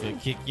 Mario. Finna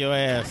kick your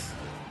ass.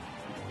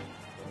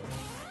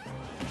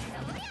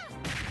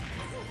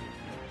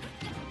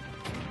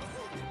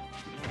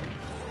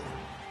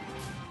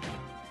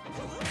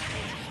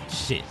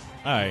 Shit.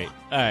 Alright,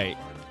 alright.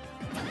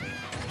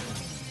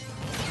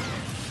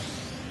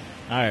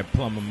 Alright,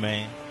 plumber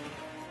man.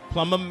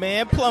 Plumber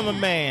man, plumber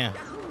man.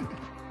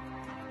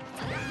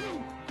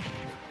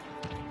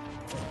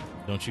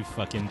 Don't you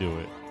fucking do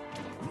it.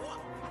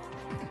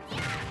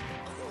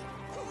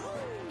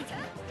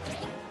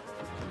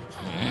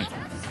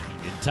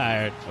 Getting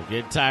tired. I'm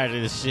getting tired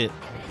of this shit.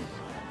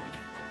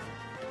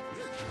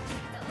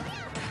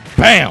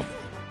 Bam!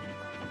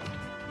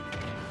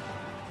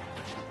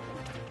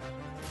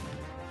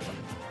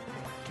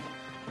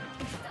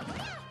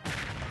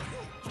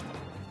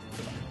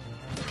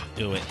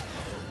 Do it.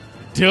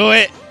 Do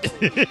it!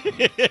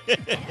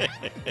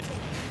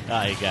 Oh,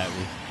 he got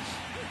me.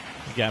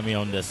 He got me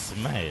on the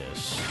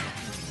smash.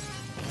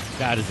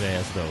 Got his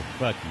ass, though.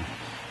 Fuck you.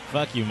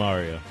 Fuck you,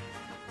 Mario.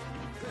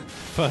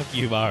 Fuck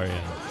you, Mario.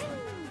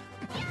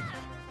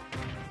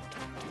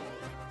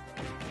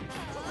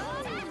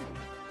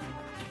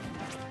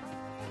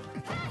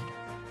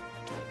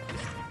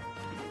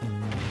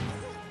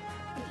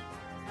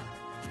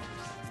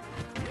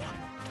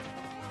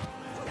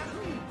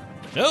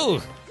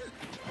 Oh!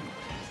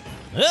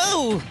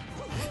 Oh!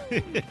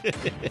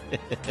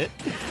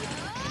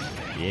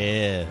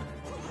 Yeah.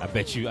 I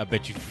bet you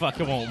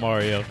fucking won't,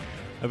 Mario.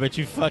 I bet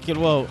you fucking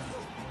won't.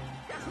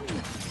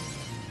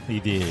 He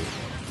did.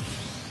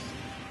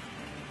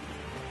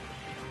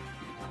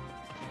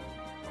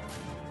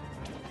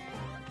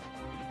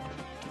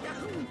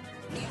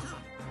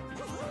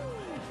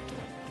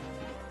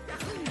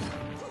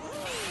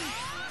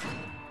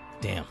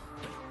 Damn.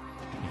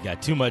 You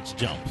got too much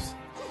jumps.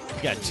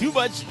 You got too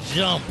much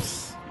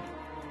jumps.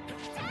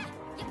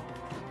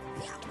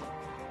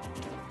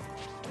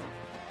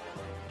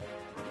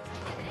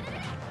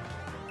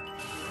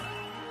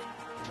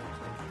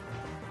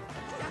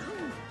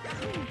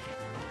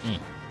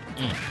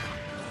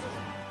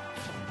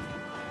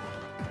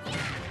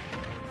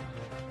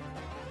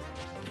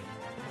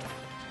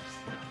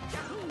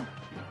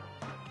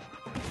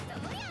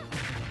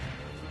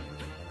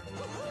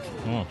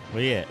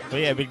 Where you at? Where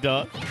you at, big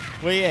dog?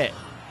 Where you at?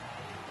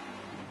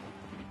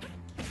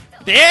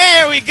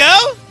 There we go!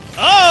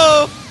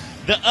 Oh!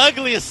 The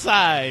ugliest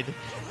side.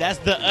 That's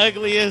the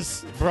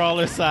ugliest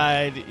brawler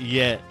side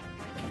yet.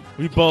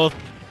 We both...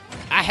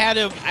 I had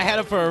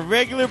him for a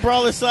regular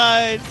brawler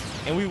side,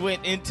 and we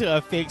went into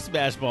a fake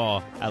smash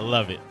ball. I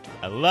love it.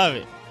 I love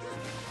it.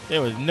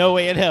 There was no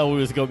way in hell we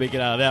was going to make it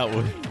out of that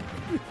one.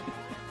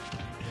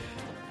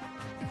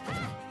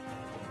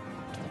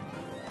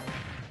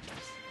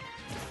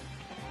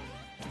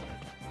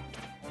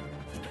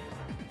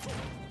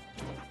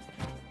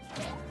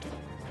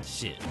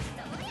 Shit.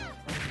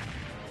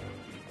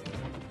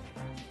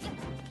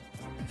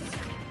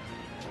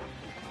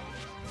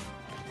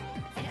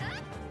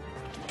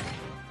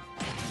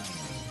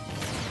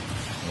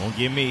 Won't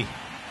get me.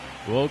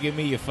 Won't get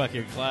me, you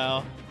fucking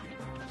clown.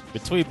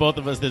 Between both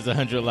of us, there's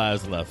 100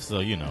 lives left, so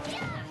you know.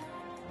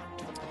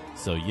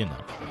 So you know.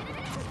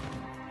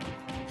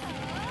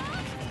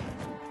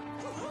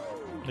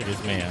 Look at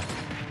this man.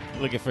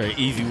 Looking for an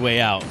easy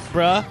way out.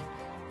 Bruh.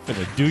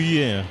 Finna do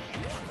you in.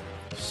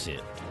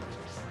 Shit.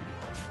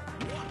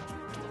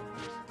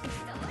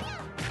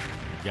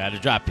 Gotta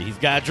drop it. He's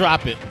gotta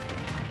drop it.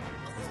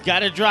 He's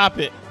gotta drop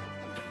it.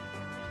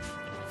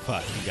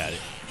 Fuck, he got it.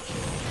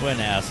 What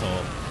an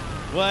asshole.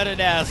 What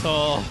an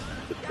asshole.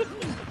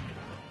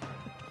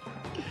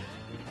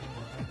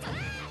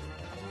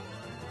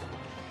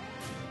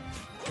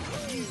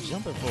 What are you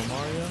jumping for,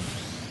 Mario?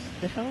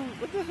 The hell?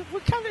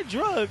 What kind of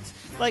drugs?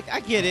 Like,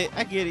 I get it,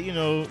 you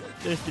know,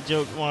 there's the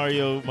joke,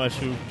 Mario,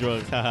 mushroom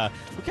drugs, haha.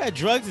 What kind of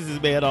drugs is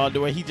this man on to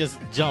where he just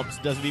jumps,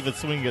 doesn't even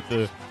swing at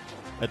the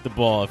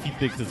ball if he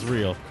thinks it's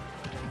real?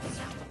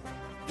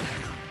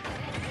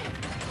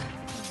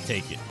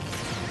 Take it.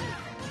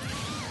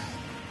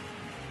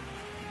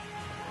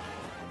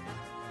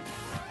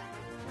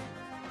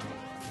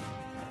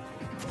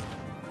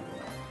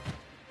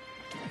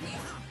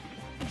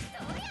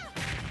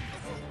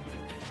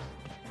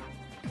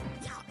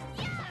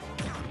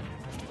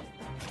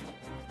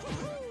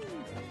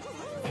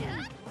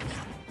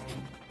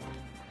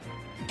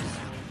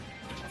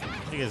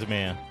 Look at this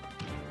man.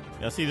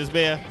 Y'all see this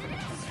man?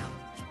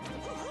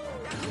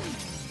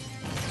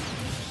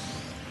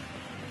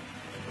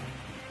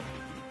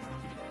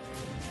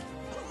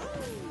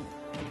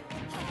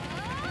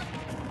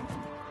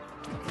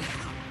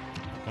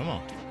 Come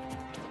on.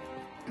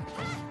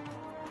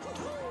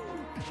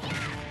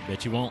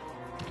 Bet you won't.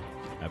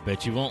 I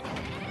bet you won't.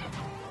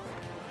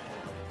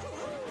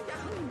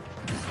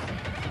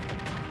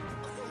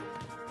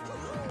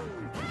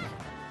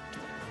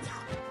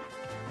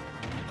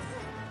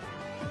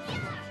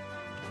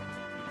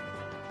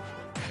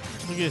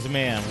 Look at this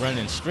man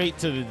running straight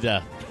to the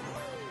death.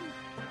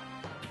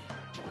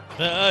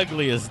 The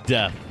ugliest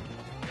death.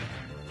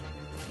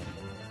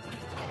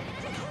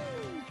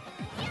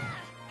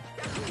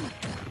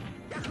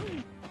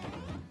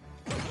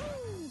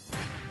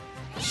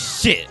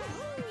 Shit.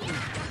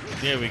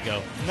 There we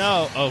go.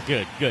 No. Oh,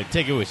 good, good.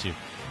 Take it with you.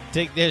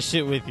 Take that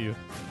shit with you.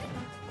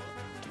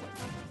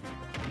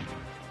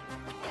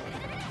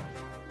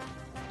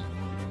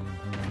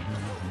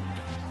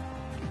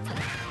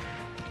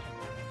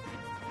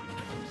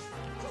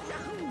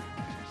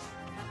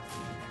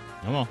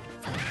 Come on.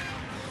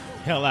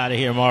 Hell out of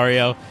here,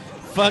 Mario.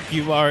 Fuck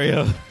you,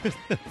 Mario.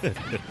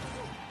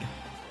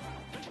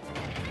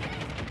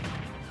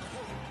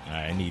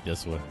 I need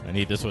this one. I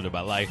need this one in my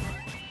life.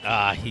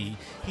 Ah, he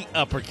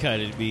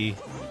uppercutted me.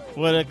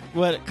 What?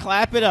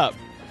 Clap it up.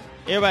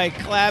 Everybody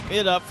clap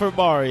it up for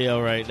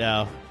Mario right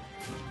now.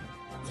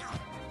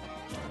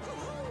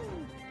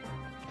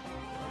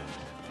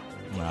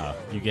 Nah,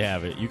 you can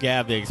have it. You can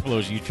have the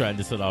explosion you trying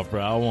to set off,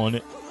 bro. I don't want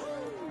it.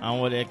 I don't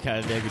want that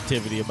kind of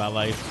negativity in my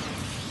life.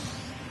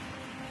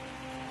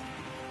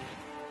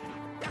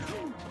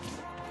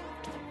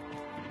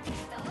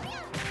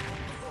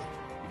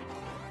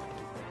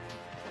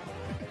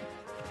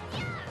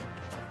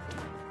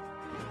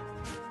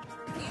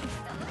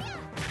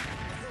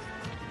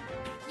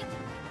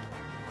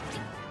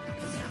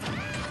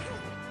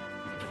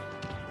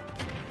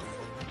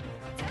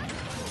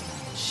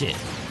 Shit.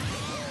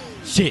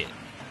 Shit.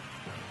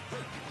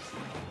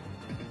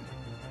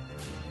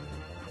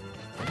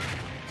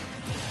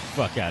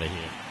 Fuck out of here.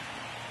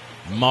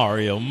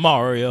 Mario.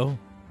 Mario.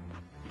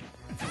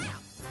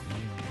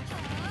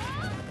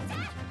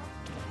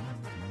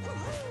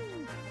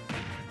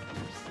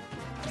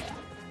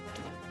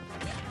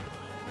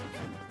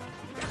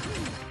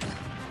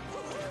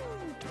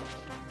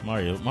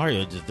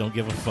 Mario just don't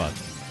give a fuck.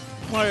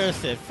 Mario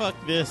said, fuck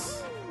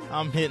this.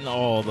 I'm hitting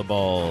all the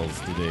balls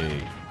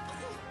today.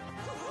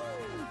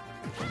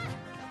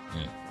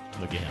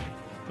 Look at him.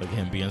 Look at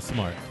him being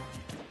smart.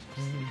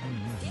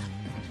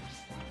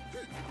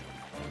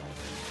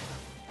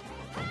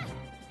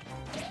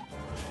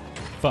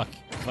 Fuck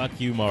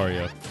you,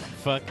 Mario.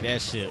 Fuck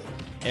that shit.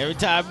 Every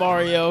time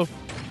Mario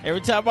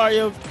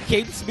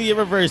capes me and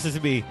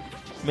reverses me,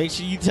 make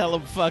sure you tell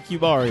him, fuck you,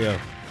 Mario.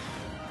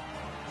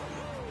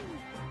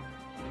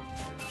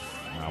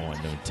 I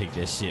want them to take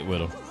that shit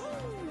with him.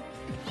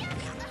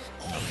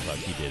 Oh, fuck,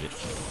 he did it.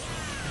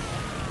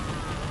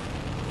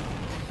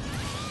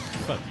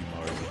 Fuck you,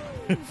 Mario.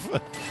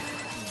 Fuck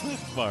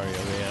Mario,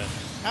 man.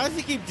 How does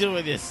he keep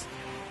doing this?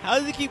 How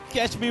does he keep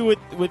catching me with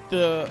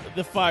the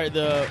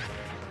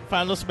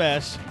final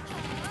smash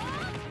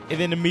and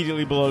then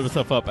immediately blow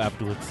himself up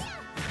afterwards?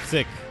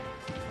 Sick.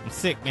 I'm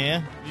sick,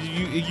 man.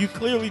 You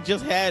clearly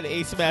just had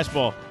a smash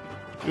ball.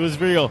 It was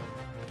real.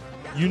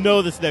 You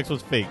know this next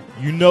one's fake.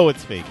 You know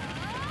it's fake.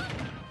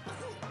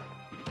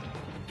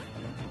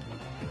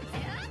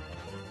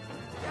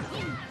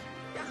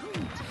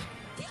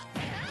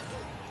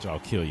 So I'll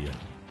kill you.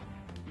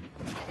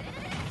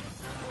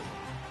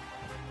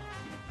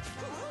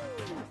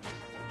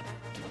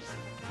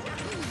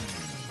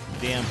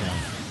 Damn him.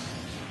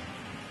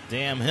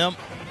 Damn him.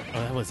 Oh,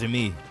 that wasn't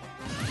me.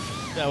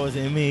 That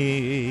wasn't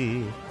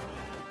me.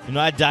 You know,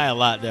 I die a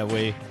lot that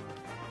way.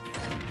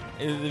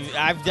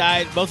 I've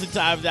died, most of the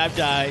times I've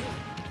died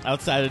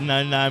outside of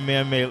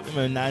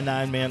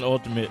 99-man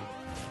Ultimate.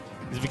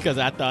 It's because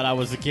I thought I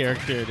was the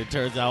character, and it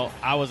turns out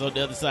I was on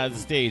the other side of the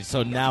stage,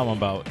 so now I'm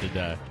about to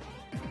die.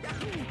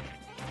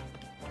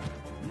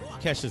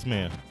 Catch this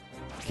man.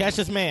 Catch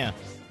this man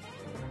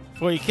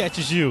before he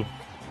catches you.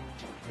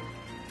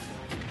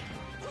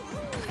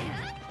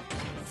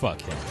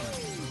 Fuck him.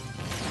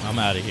 I'm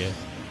out of here.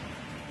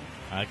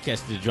 I'll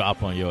catch the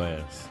drop on your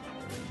ass.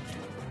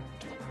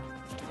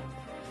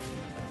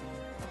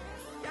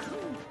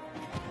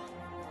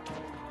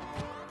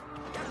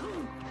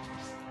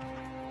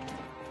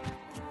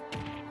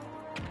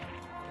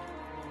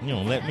 You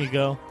don't let me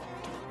go?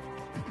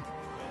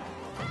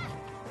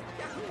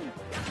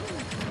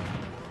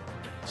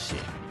 Shit.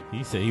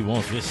 He said he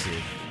wants this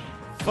shit.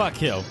 Fuck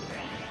him.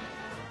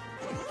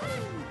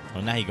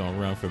 Oh, now he gonna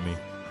run from me.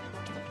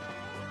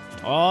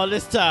 All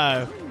this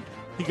time,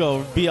 he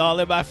gonna be all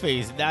in my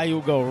face. Now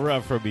you gonna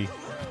run from me.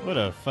 What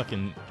a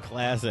fucking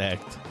class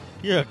act.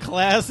 You're a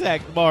class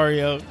act,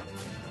 Mario.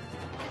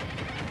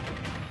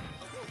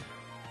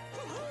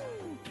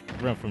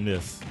 Run from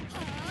this.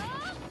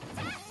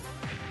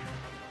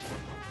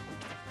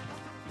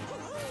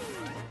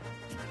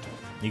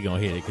 He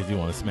gonna hit it because he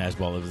want a smash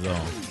ball of his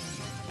own.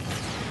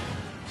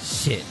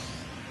 Shit.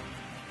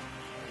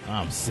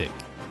 I'm sick.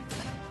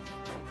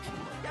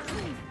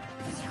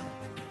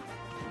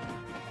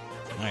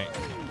 Alright.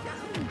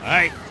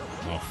 Alright.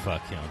 Oh,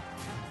 fuck him.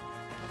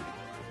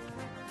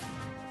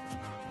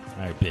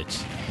 All right,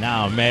 bitch.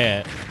 Now I'm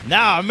mad.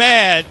 Now I'm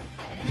mad.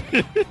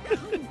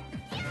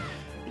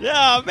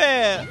 Now I'm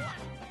mad.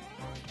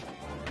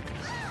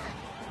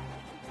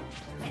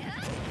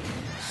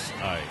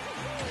 All right.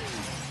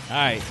 All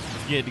right.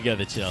 Let's get it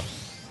together, chill.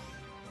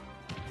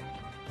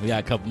 We got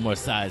a couple more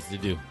sides to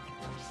do.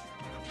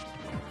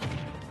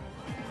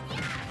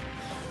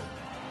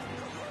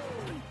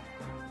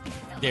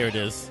 There it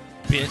is.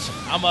 Bitch,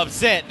 I'm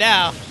upset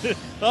now.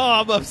 Oh,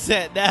 I'm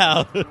upset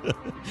now.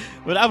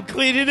 When I'm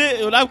cleaning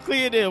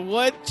it,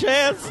 one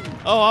chance.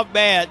 Oh, I'm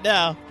mad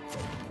now.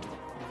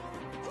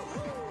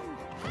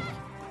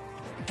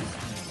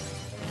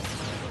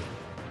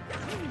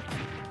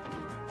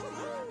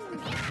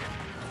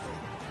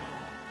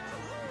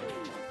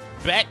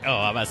 Back. Oh,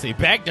 I'm about to say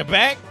back to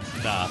back.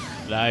 Nah,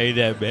 I ain't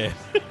that bad.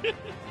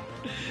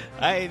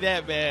 I ain't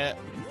that bad.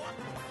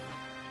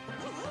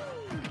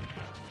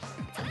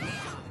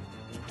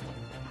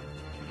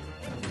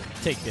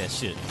 Take that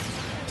shit.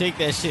 Take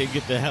that shit and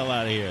get the hell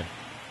out of here.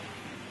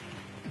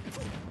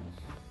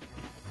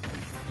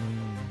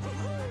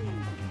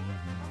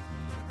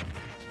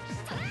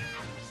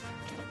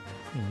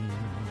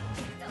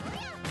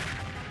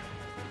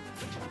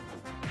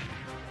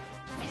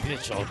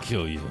 Bitch, I'll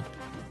kill you.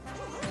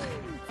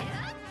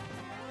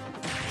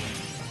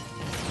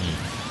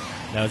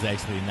 That was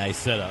actually a nice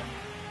setup.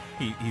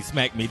 He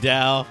smacked me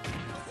down,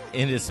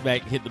 and his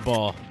smack hit the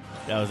ball.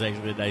 That was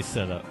actually a nice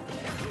setup.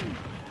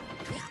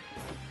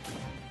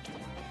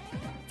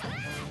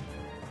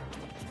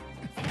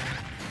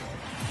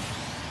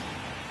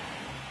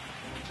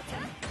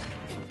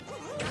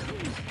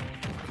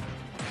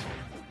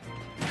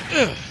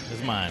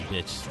 It's mine,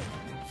 bitch.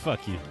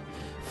 Fuck you.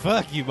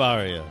 Fuck you,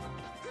 Mario.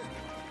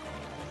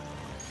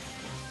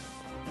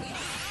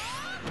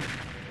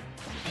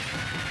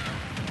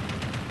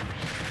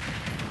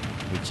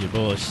 With your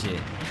bullshit.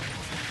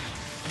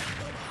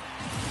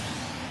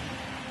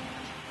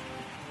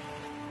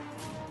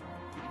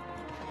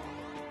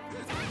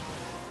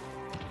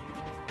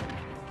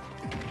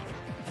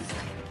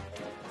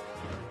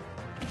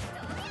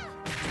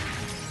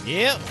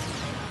 Yep.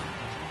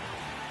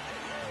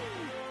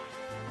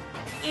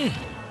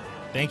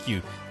 Thank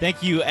you.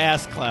 Thank you,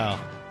 ass clown.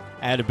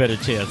 I had a better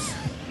chance.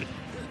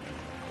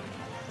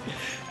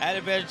 I had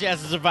a better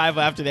chance of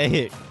survival after that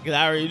hit. Because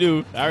I already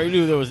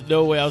knew there was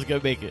no way I was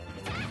going to make it.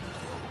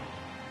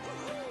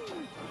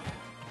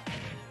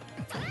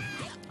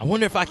 I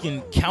wonder if I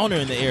can counter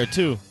in the air,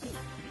 too.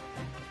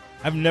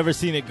 I've never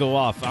seen it go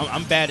off.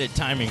 I'm bad at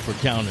timing for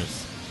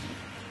counters.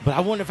 But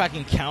I wonder if I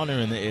can counter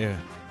in the air.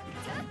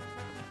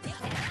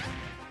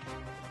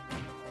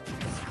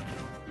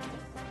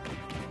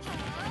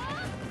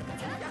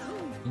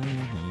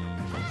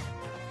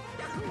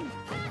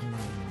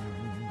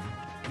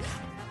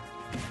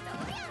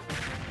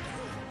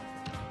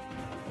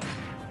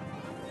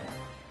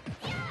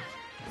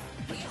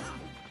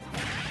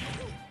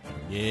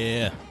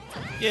 Yeah.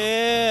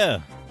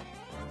 Yeah.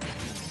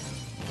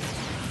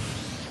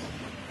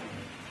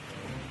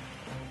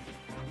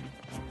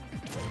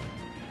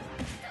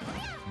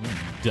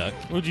 Duck.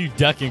 What are you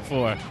ducking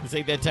for? This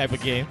ain't that type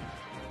of game.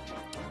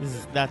 This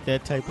is not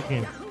that type of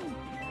game.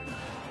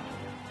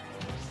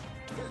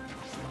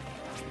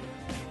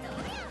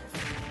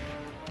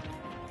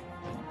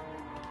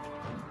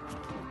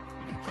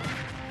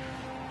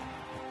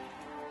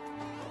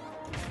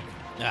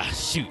 Ah,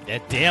 shoot.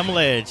 That damn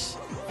ledge.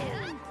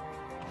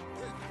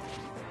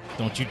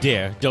 Don't you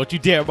dare. Don't you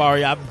dare,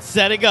 Mario. I'm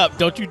setting up.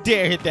 Don't you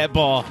dare hit that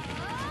ball.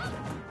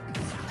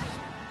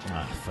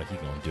 Ah, fuck, you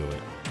gonna do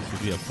it.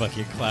 He's be a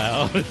fucking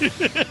clown.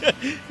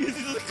 He's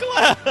just a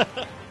clown.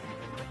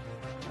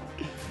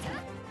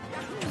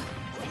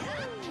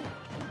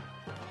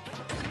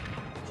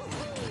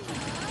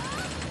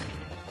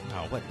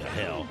 Oh, what the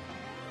hell?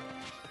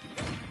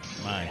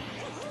 Mine.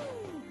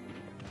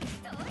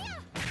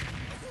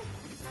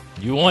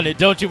 You want it,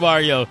 don't you,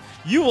 Mario?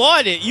 You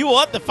want it. You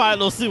want the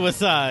final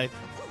suicide.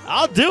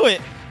 I'll do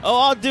it. Oh,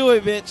 I'll do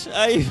it, bitch.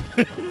 I ain't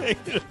afraid.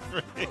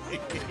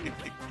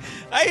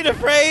 I ain't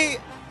afraid.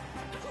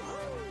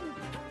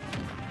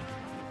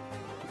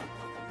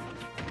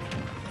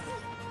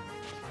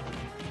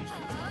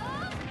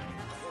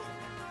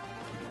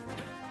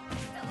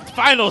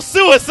 Final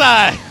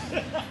suicide.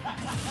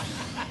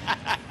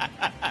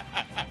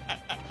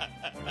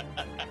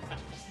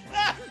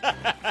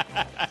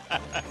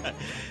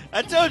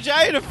 I told you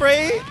I ain't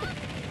afraid.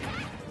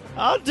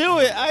 I'll do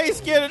it. I ain't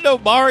scared of no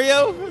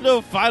Mario. No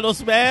final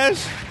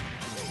smash.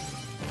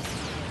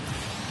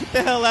 Get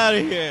the hell out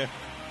of here.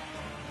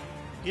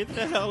 Get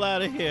the hell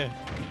out of here.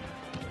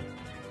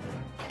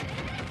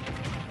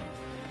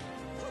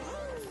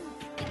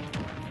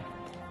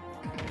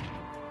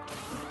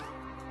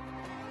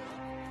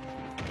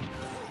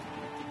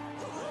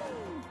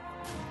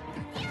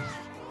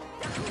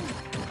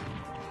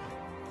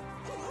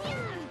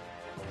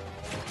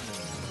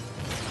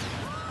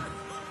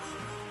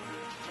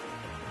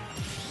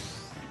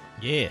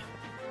 Yeah.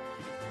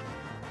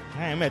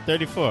 I'm at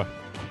 34.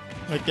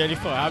 I'm at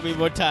 34. How many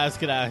more times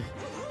can I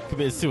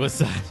commit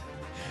suicide?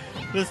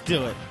 Let's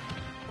do it.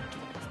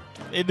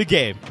 In the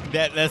game.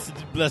 Let's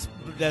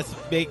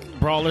make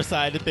brawler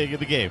side the thing in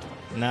the game,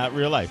 not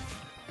real life.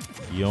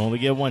 You only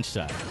get one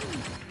shot.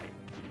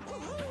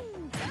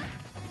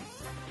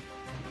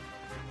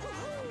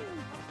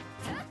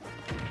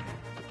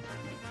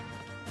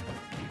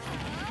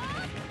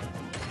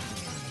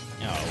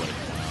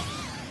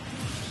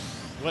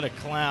 What a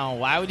clown.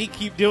 Why would he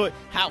keep doing?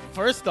 How?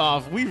 First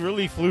off, we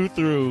really flew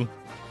through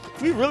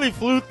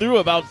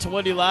about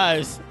 20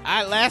 lives.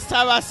 Last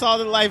time I saw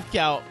the life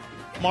count,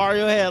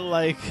 Mario had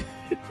like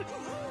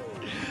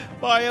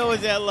Mario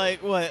was at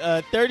like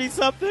what, 30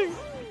 something?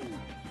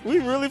 We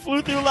really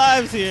flew through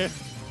lives here.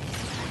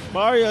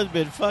 Mario's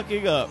been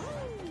fucking up.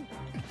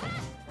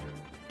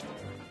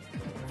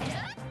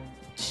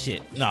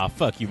 Shit. Nah,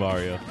 fuck you,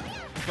 Mario.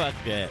 Fuck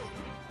that.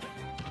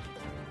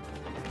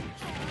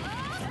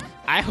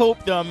 I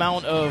hope the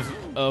amount of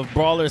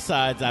brawler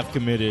sides I've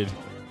committed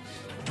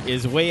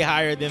is way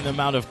higher than the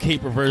amount of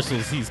cape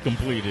reversals he's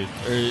completed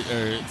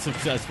or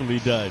successfully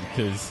done,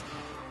 because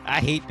I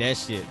hate that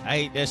shit. I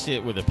hate that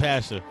shit with a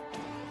passion.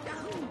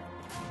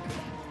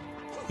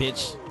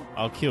 Bitch,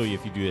 I'll kill you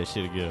if you do that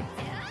shit again.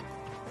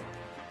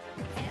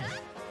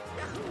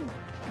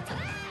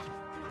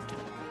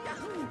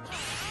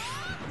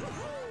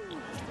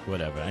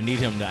 Whatever. I need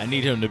him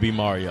to be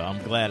Mario.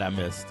 I'm glad I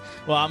missed.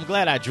 Well, I'm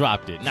glad I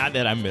dropped it. Not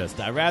that I missed.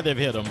 I'd rather have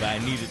hit him, but I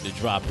needed to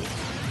drop it.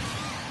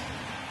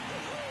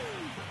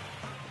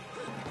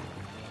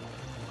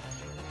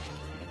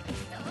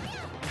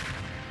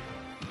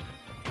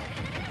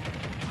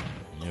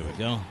 There we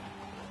go.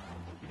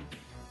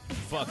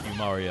 Fuck you,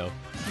 Mario.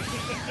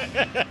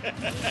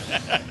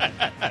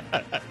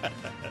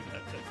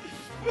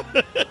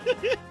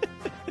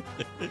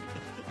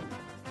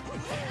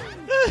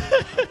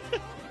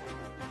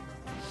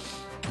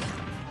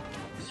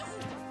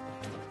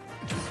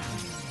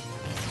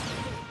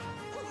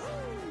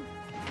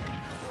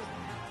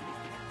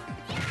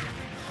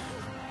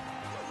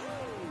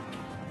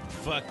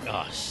 Fuck.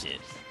 Oh, shit.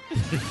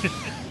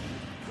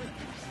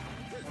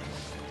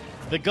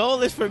 The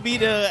goal is for me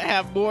to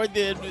have more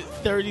than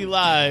 30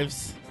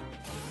 lives,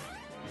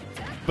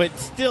 but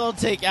still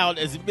take out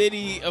as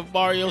many of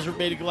Mario's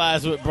remaining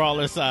lives with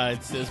brawler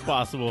sides as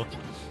possible.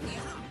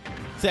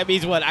 So that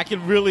means what? I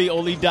can really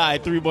only die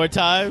 3 more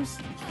times?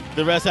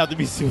 The rest have to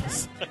be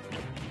suicide.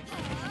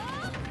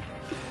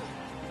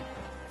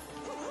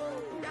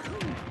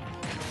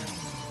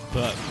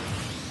 But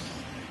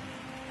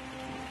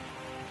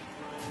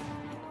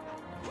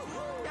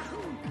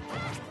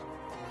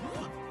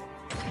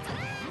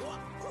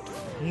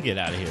get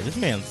out of here. This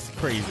man's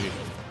crazy.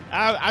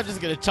 I'm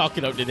just going to chalk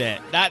it up to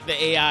that. Not the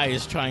AI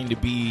is trying to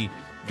be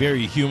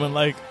very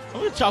human-like. I'm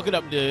going to chalk it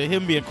up to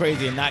him being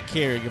crazy and not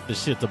caring if the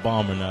shit's a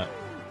bomb or not.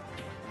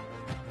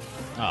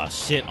 Oh,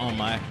 shit on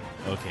my...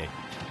 Okay.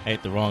 I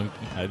did the wrong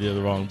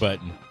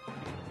button.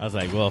 I was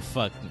like, well,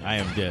 fuck. I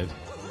am dead.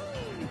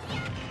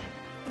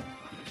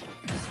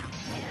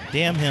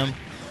 Damn him.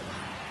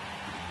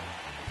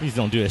 Please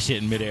don't do that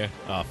shit in midair.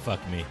 Oh,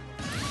 fuck me.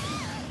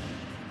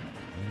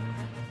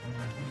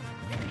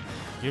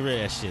 Get rid of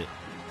that shit.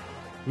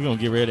 We're going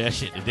to get rid of that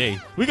shit today.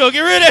 We're going to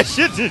get rid of that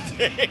shit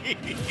today.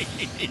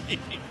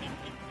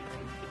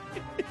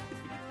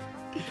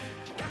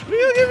 We're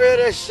going to get rid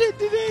of that shit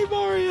today,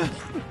 Mario.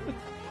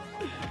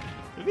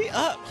 Let me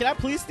up. Can I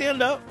please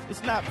stand up?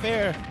 It's not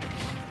fair.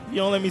 You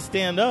don't let me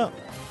stand up.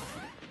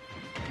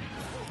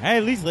 I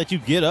at least let you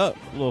get up,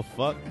 little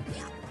fuck.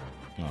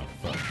 Oh,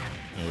 fuck.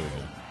 There we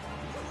go.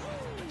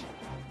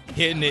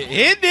 Hitting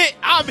it.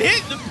 I'm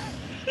hitting him.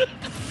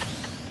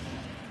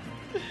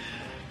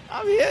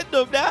 I'm hitting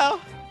them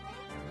now.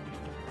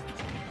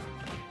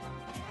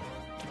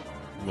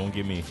 You won't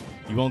get me.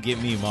 You won't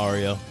get me,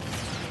 Mario.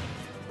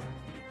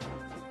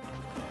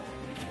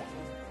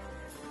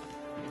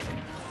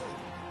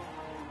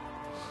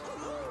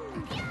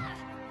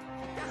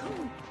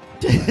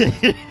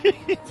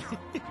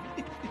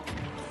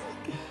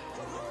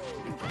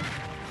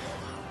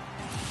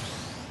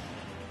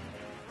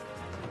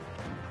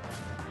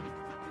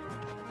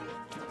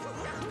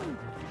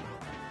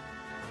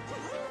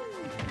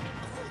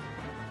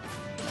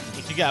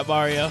 What you got,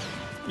 Mario?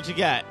 What you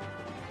got?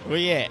 Where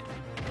you at?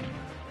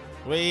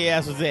 Where your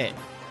ass was at?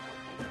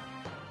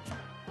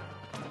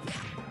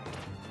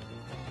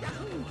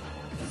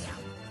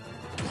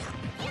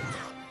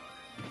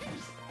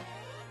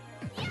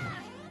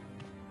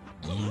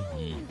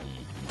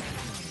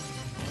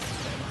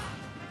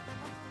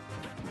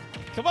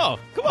 Come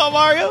on,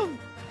 Mario.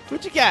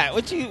 What you got?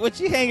 What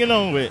you hanging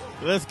on with?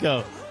 Let's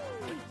go.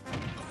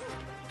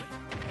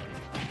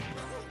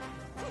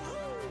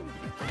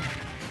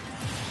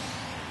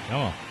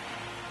 Come on.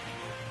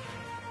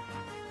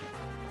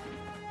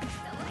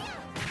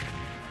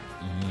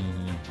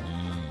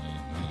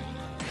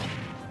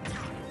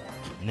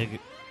 Nigga,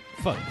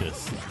 fuck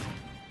this.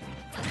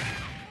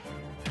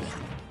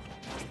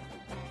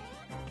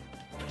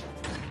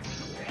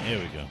 There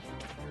we go.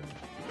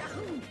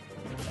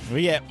 Where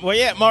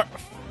you at, Mark?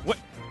 What?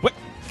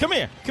 Come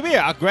here.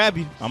 I'll grab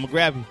you. I'm gonna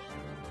grab you.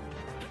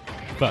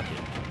 Fuck it.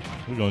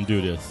 We're gonna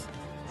do this.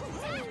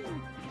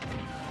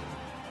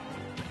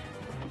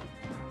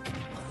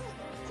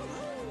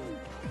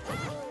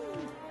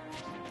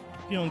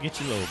 You don't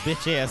get your little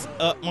bitch ass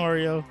up,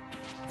 Mario.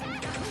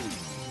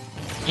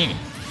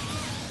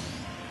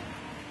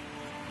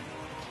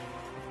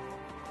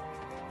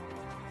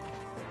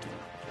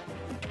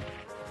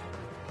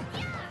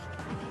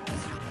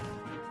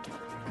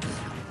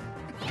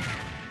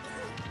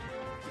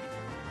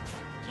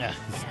 Yeah,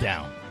 he's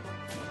down.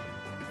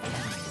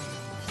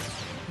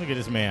 Look at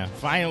this man.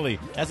 Finally,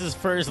 that's his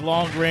first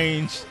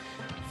long-range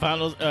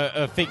final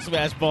fake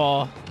smash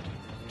ball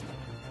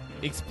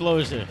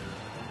explosion.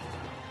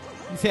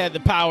 He's had the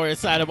power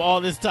inside him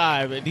all this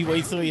time, and he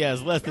waits till he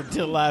has less than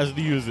 10 lives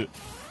to use it.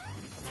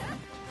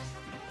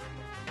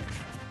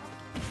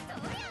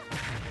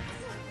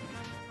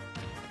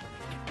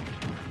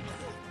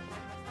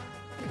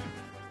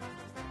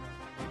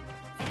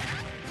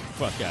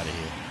 Fuck out of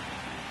here.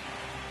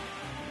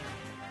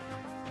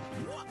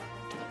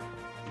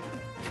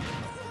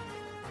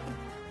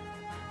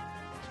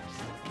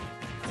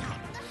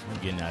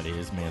 I'm getting out of here.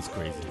 This man's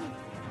crazy.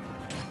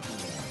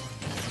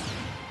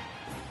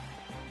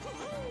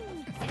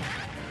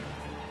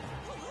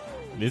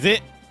 Is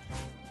it?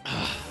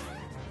 I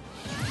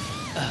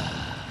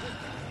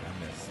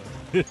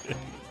missed.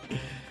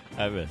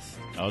 I missed.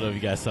 I don't know if you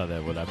guys saw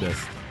that, but I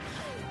missed.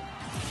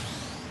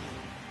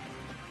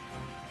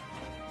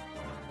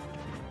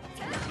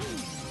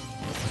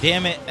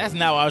 Damn it. That's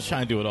not what I was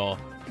trying to do at all.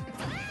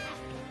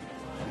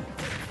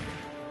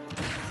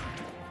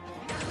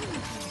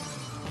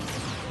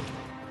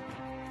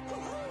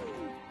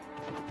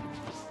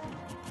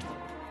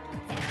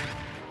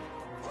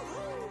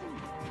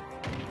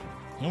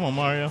 Come on,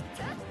 Mario.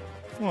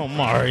 Come on,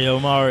 Mario.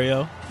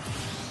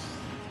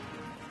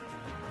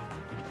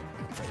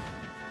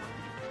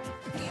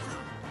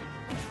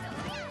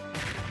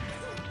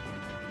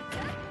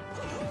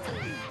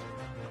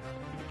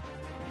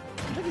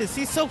 Look at this.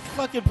 He's so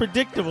fucking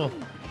predictable.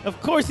 Of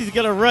course he's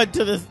going to run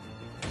to this.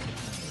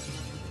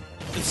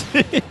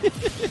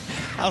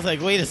 I was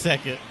like, wait a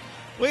second.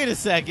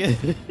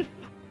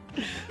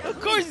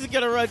 Of course he's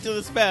going to run to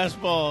the smash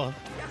ball.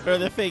 Or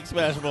the fake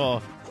smash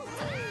ball.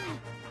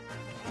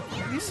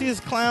 You see this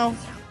clown?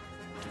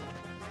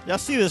 Y'all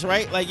see this,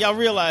 right? Like, y'all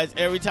realize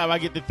every time I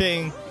get the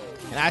thing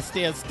and I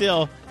stand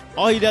still,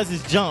 all he does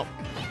is jump.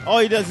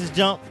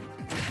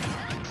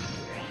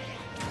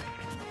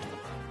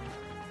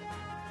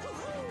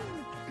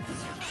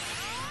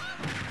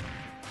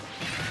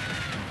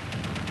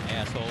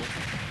 Asshole.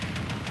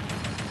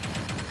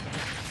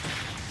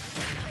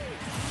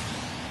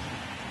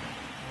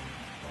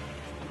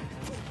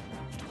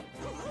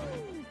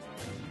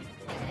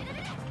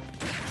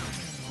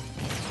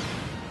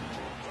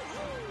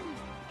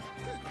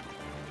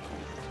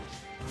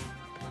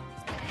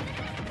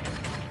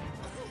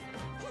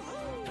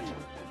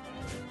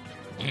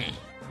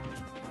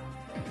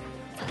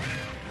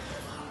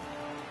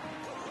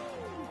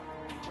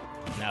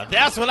 Now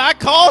that's what I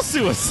call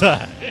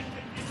suicide.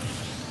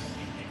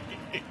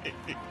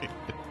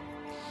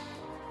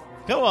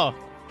 Come on.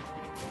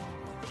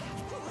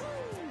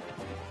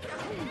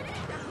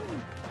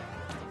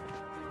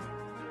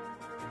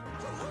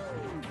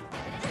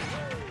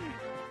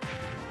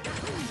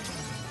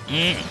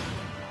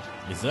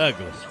 It's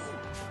ugly.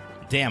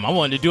 Damn, I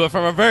wanted to do it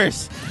from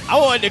reverse. I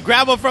wanted to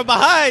grab him from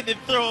behind and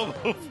throw him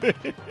over.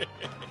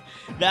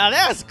 Now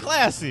that's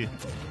classy.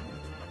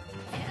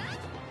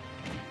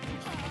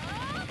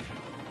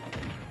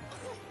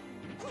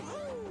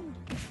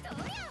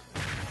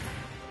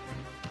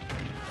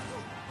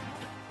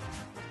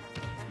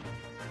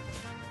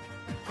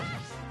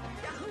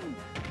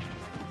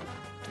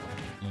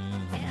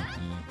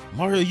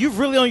 Mario, you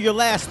really on your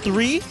last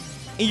 3,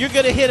 and you're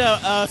gonna hit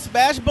a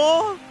smash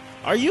ball?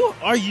 Are you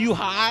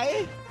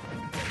high?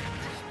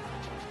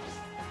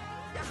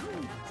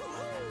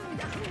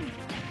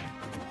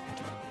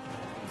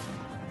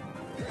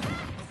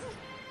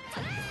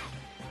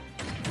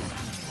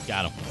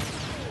 Got him,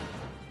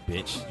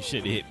 bitch. You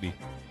shouldn't have hit me.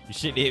 You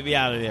shouldn't have hit me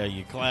out of there,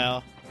 you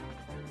clown.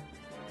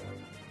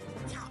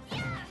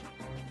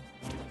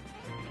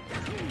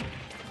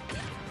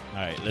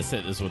 All right, let's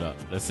set this one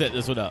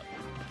up.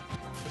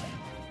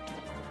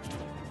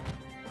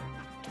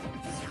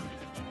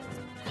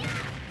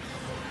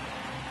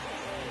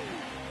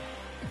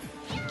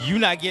 You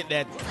not get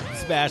that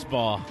smash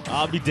ball.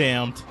 I'll be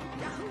damned.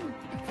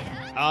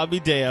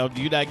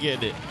 You not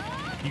getting it.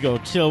 You go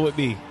chill with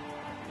me.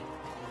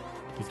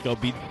 It's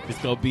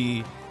gonna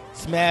be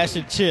smash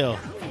and chill.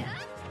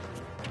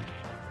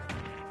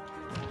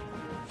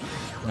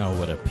 No,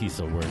 what a piece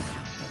of work.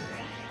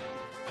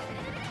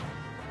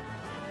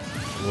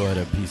 What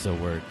a piece of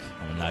work.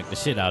 I'm gonna knock the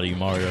shit out of you,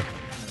 Mario.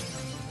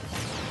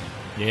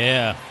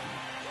 Yeah.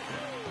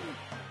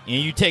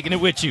 And you taking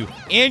it with you.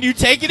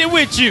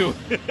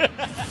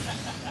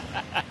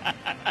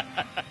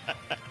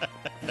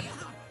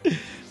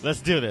 Let's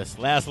do this.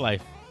 Last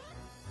life.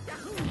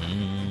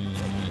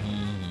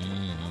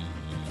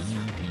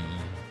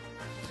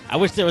 I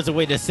wish there was a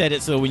way to set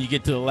it so when you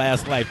get to the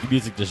last life, the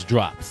music just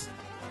drops.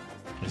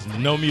 There's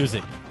no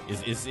music.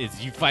 It's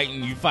you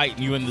fighting,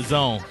 you in the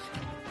zone.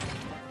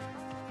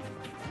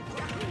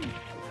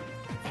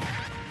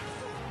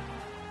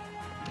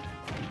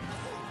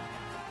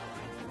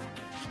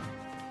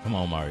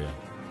 Come on, Mario.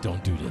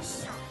 Don't do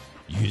this.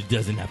 It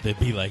doesn't have to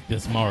be like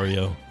this,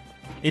 Mario.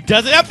 It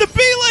doesn't have to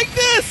be like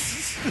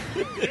this!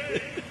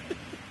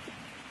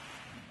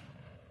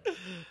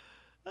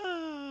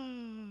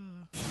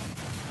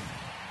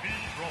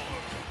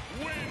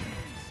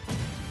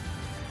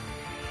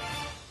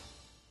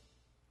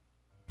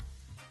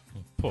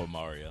 Poor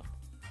Mario.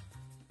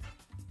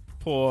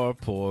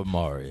 Poor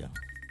Mario.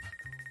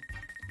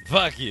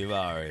 Fuck you,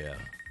 Mario.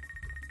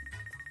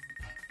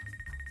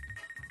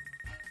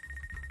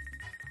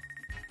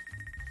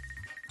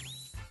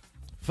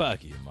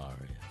 Fuck you, Mario.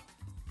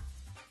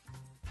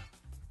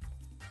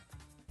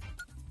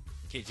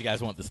 In case you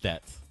guys want the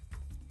stats.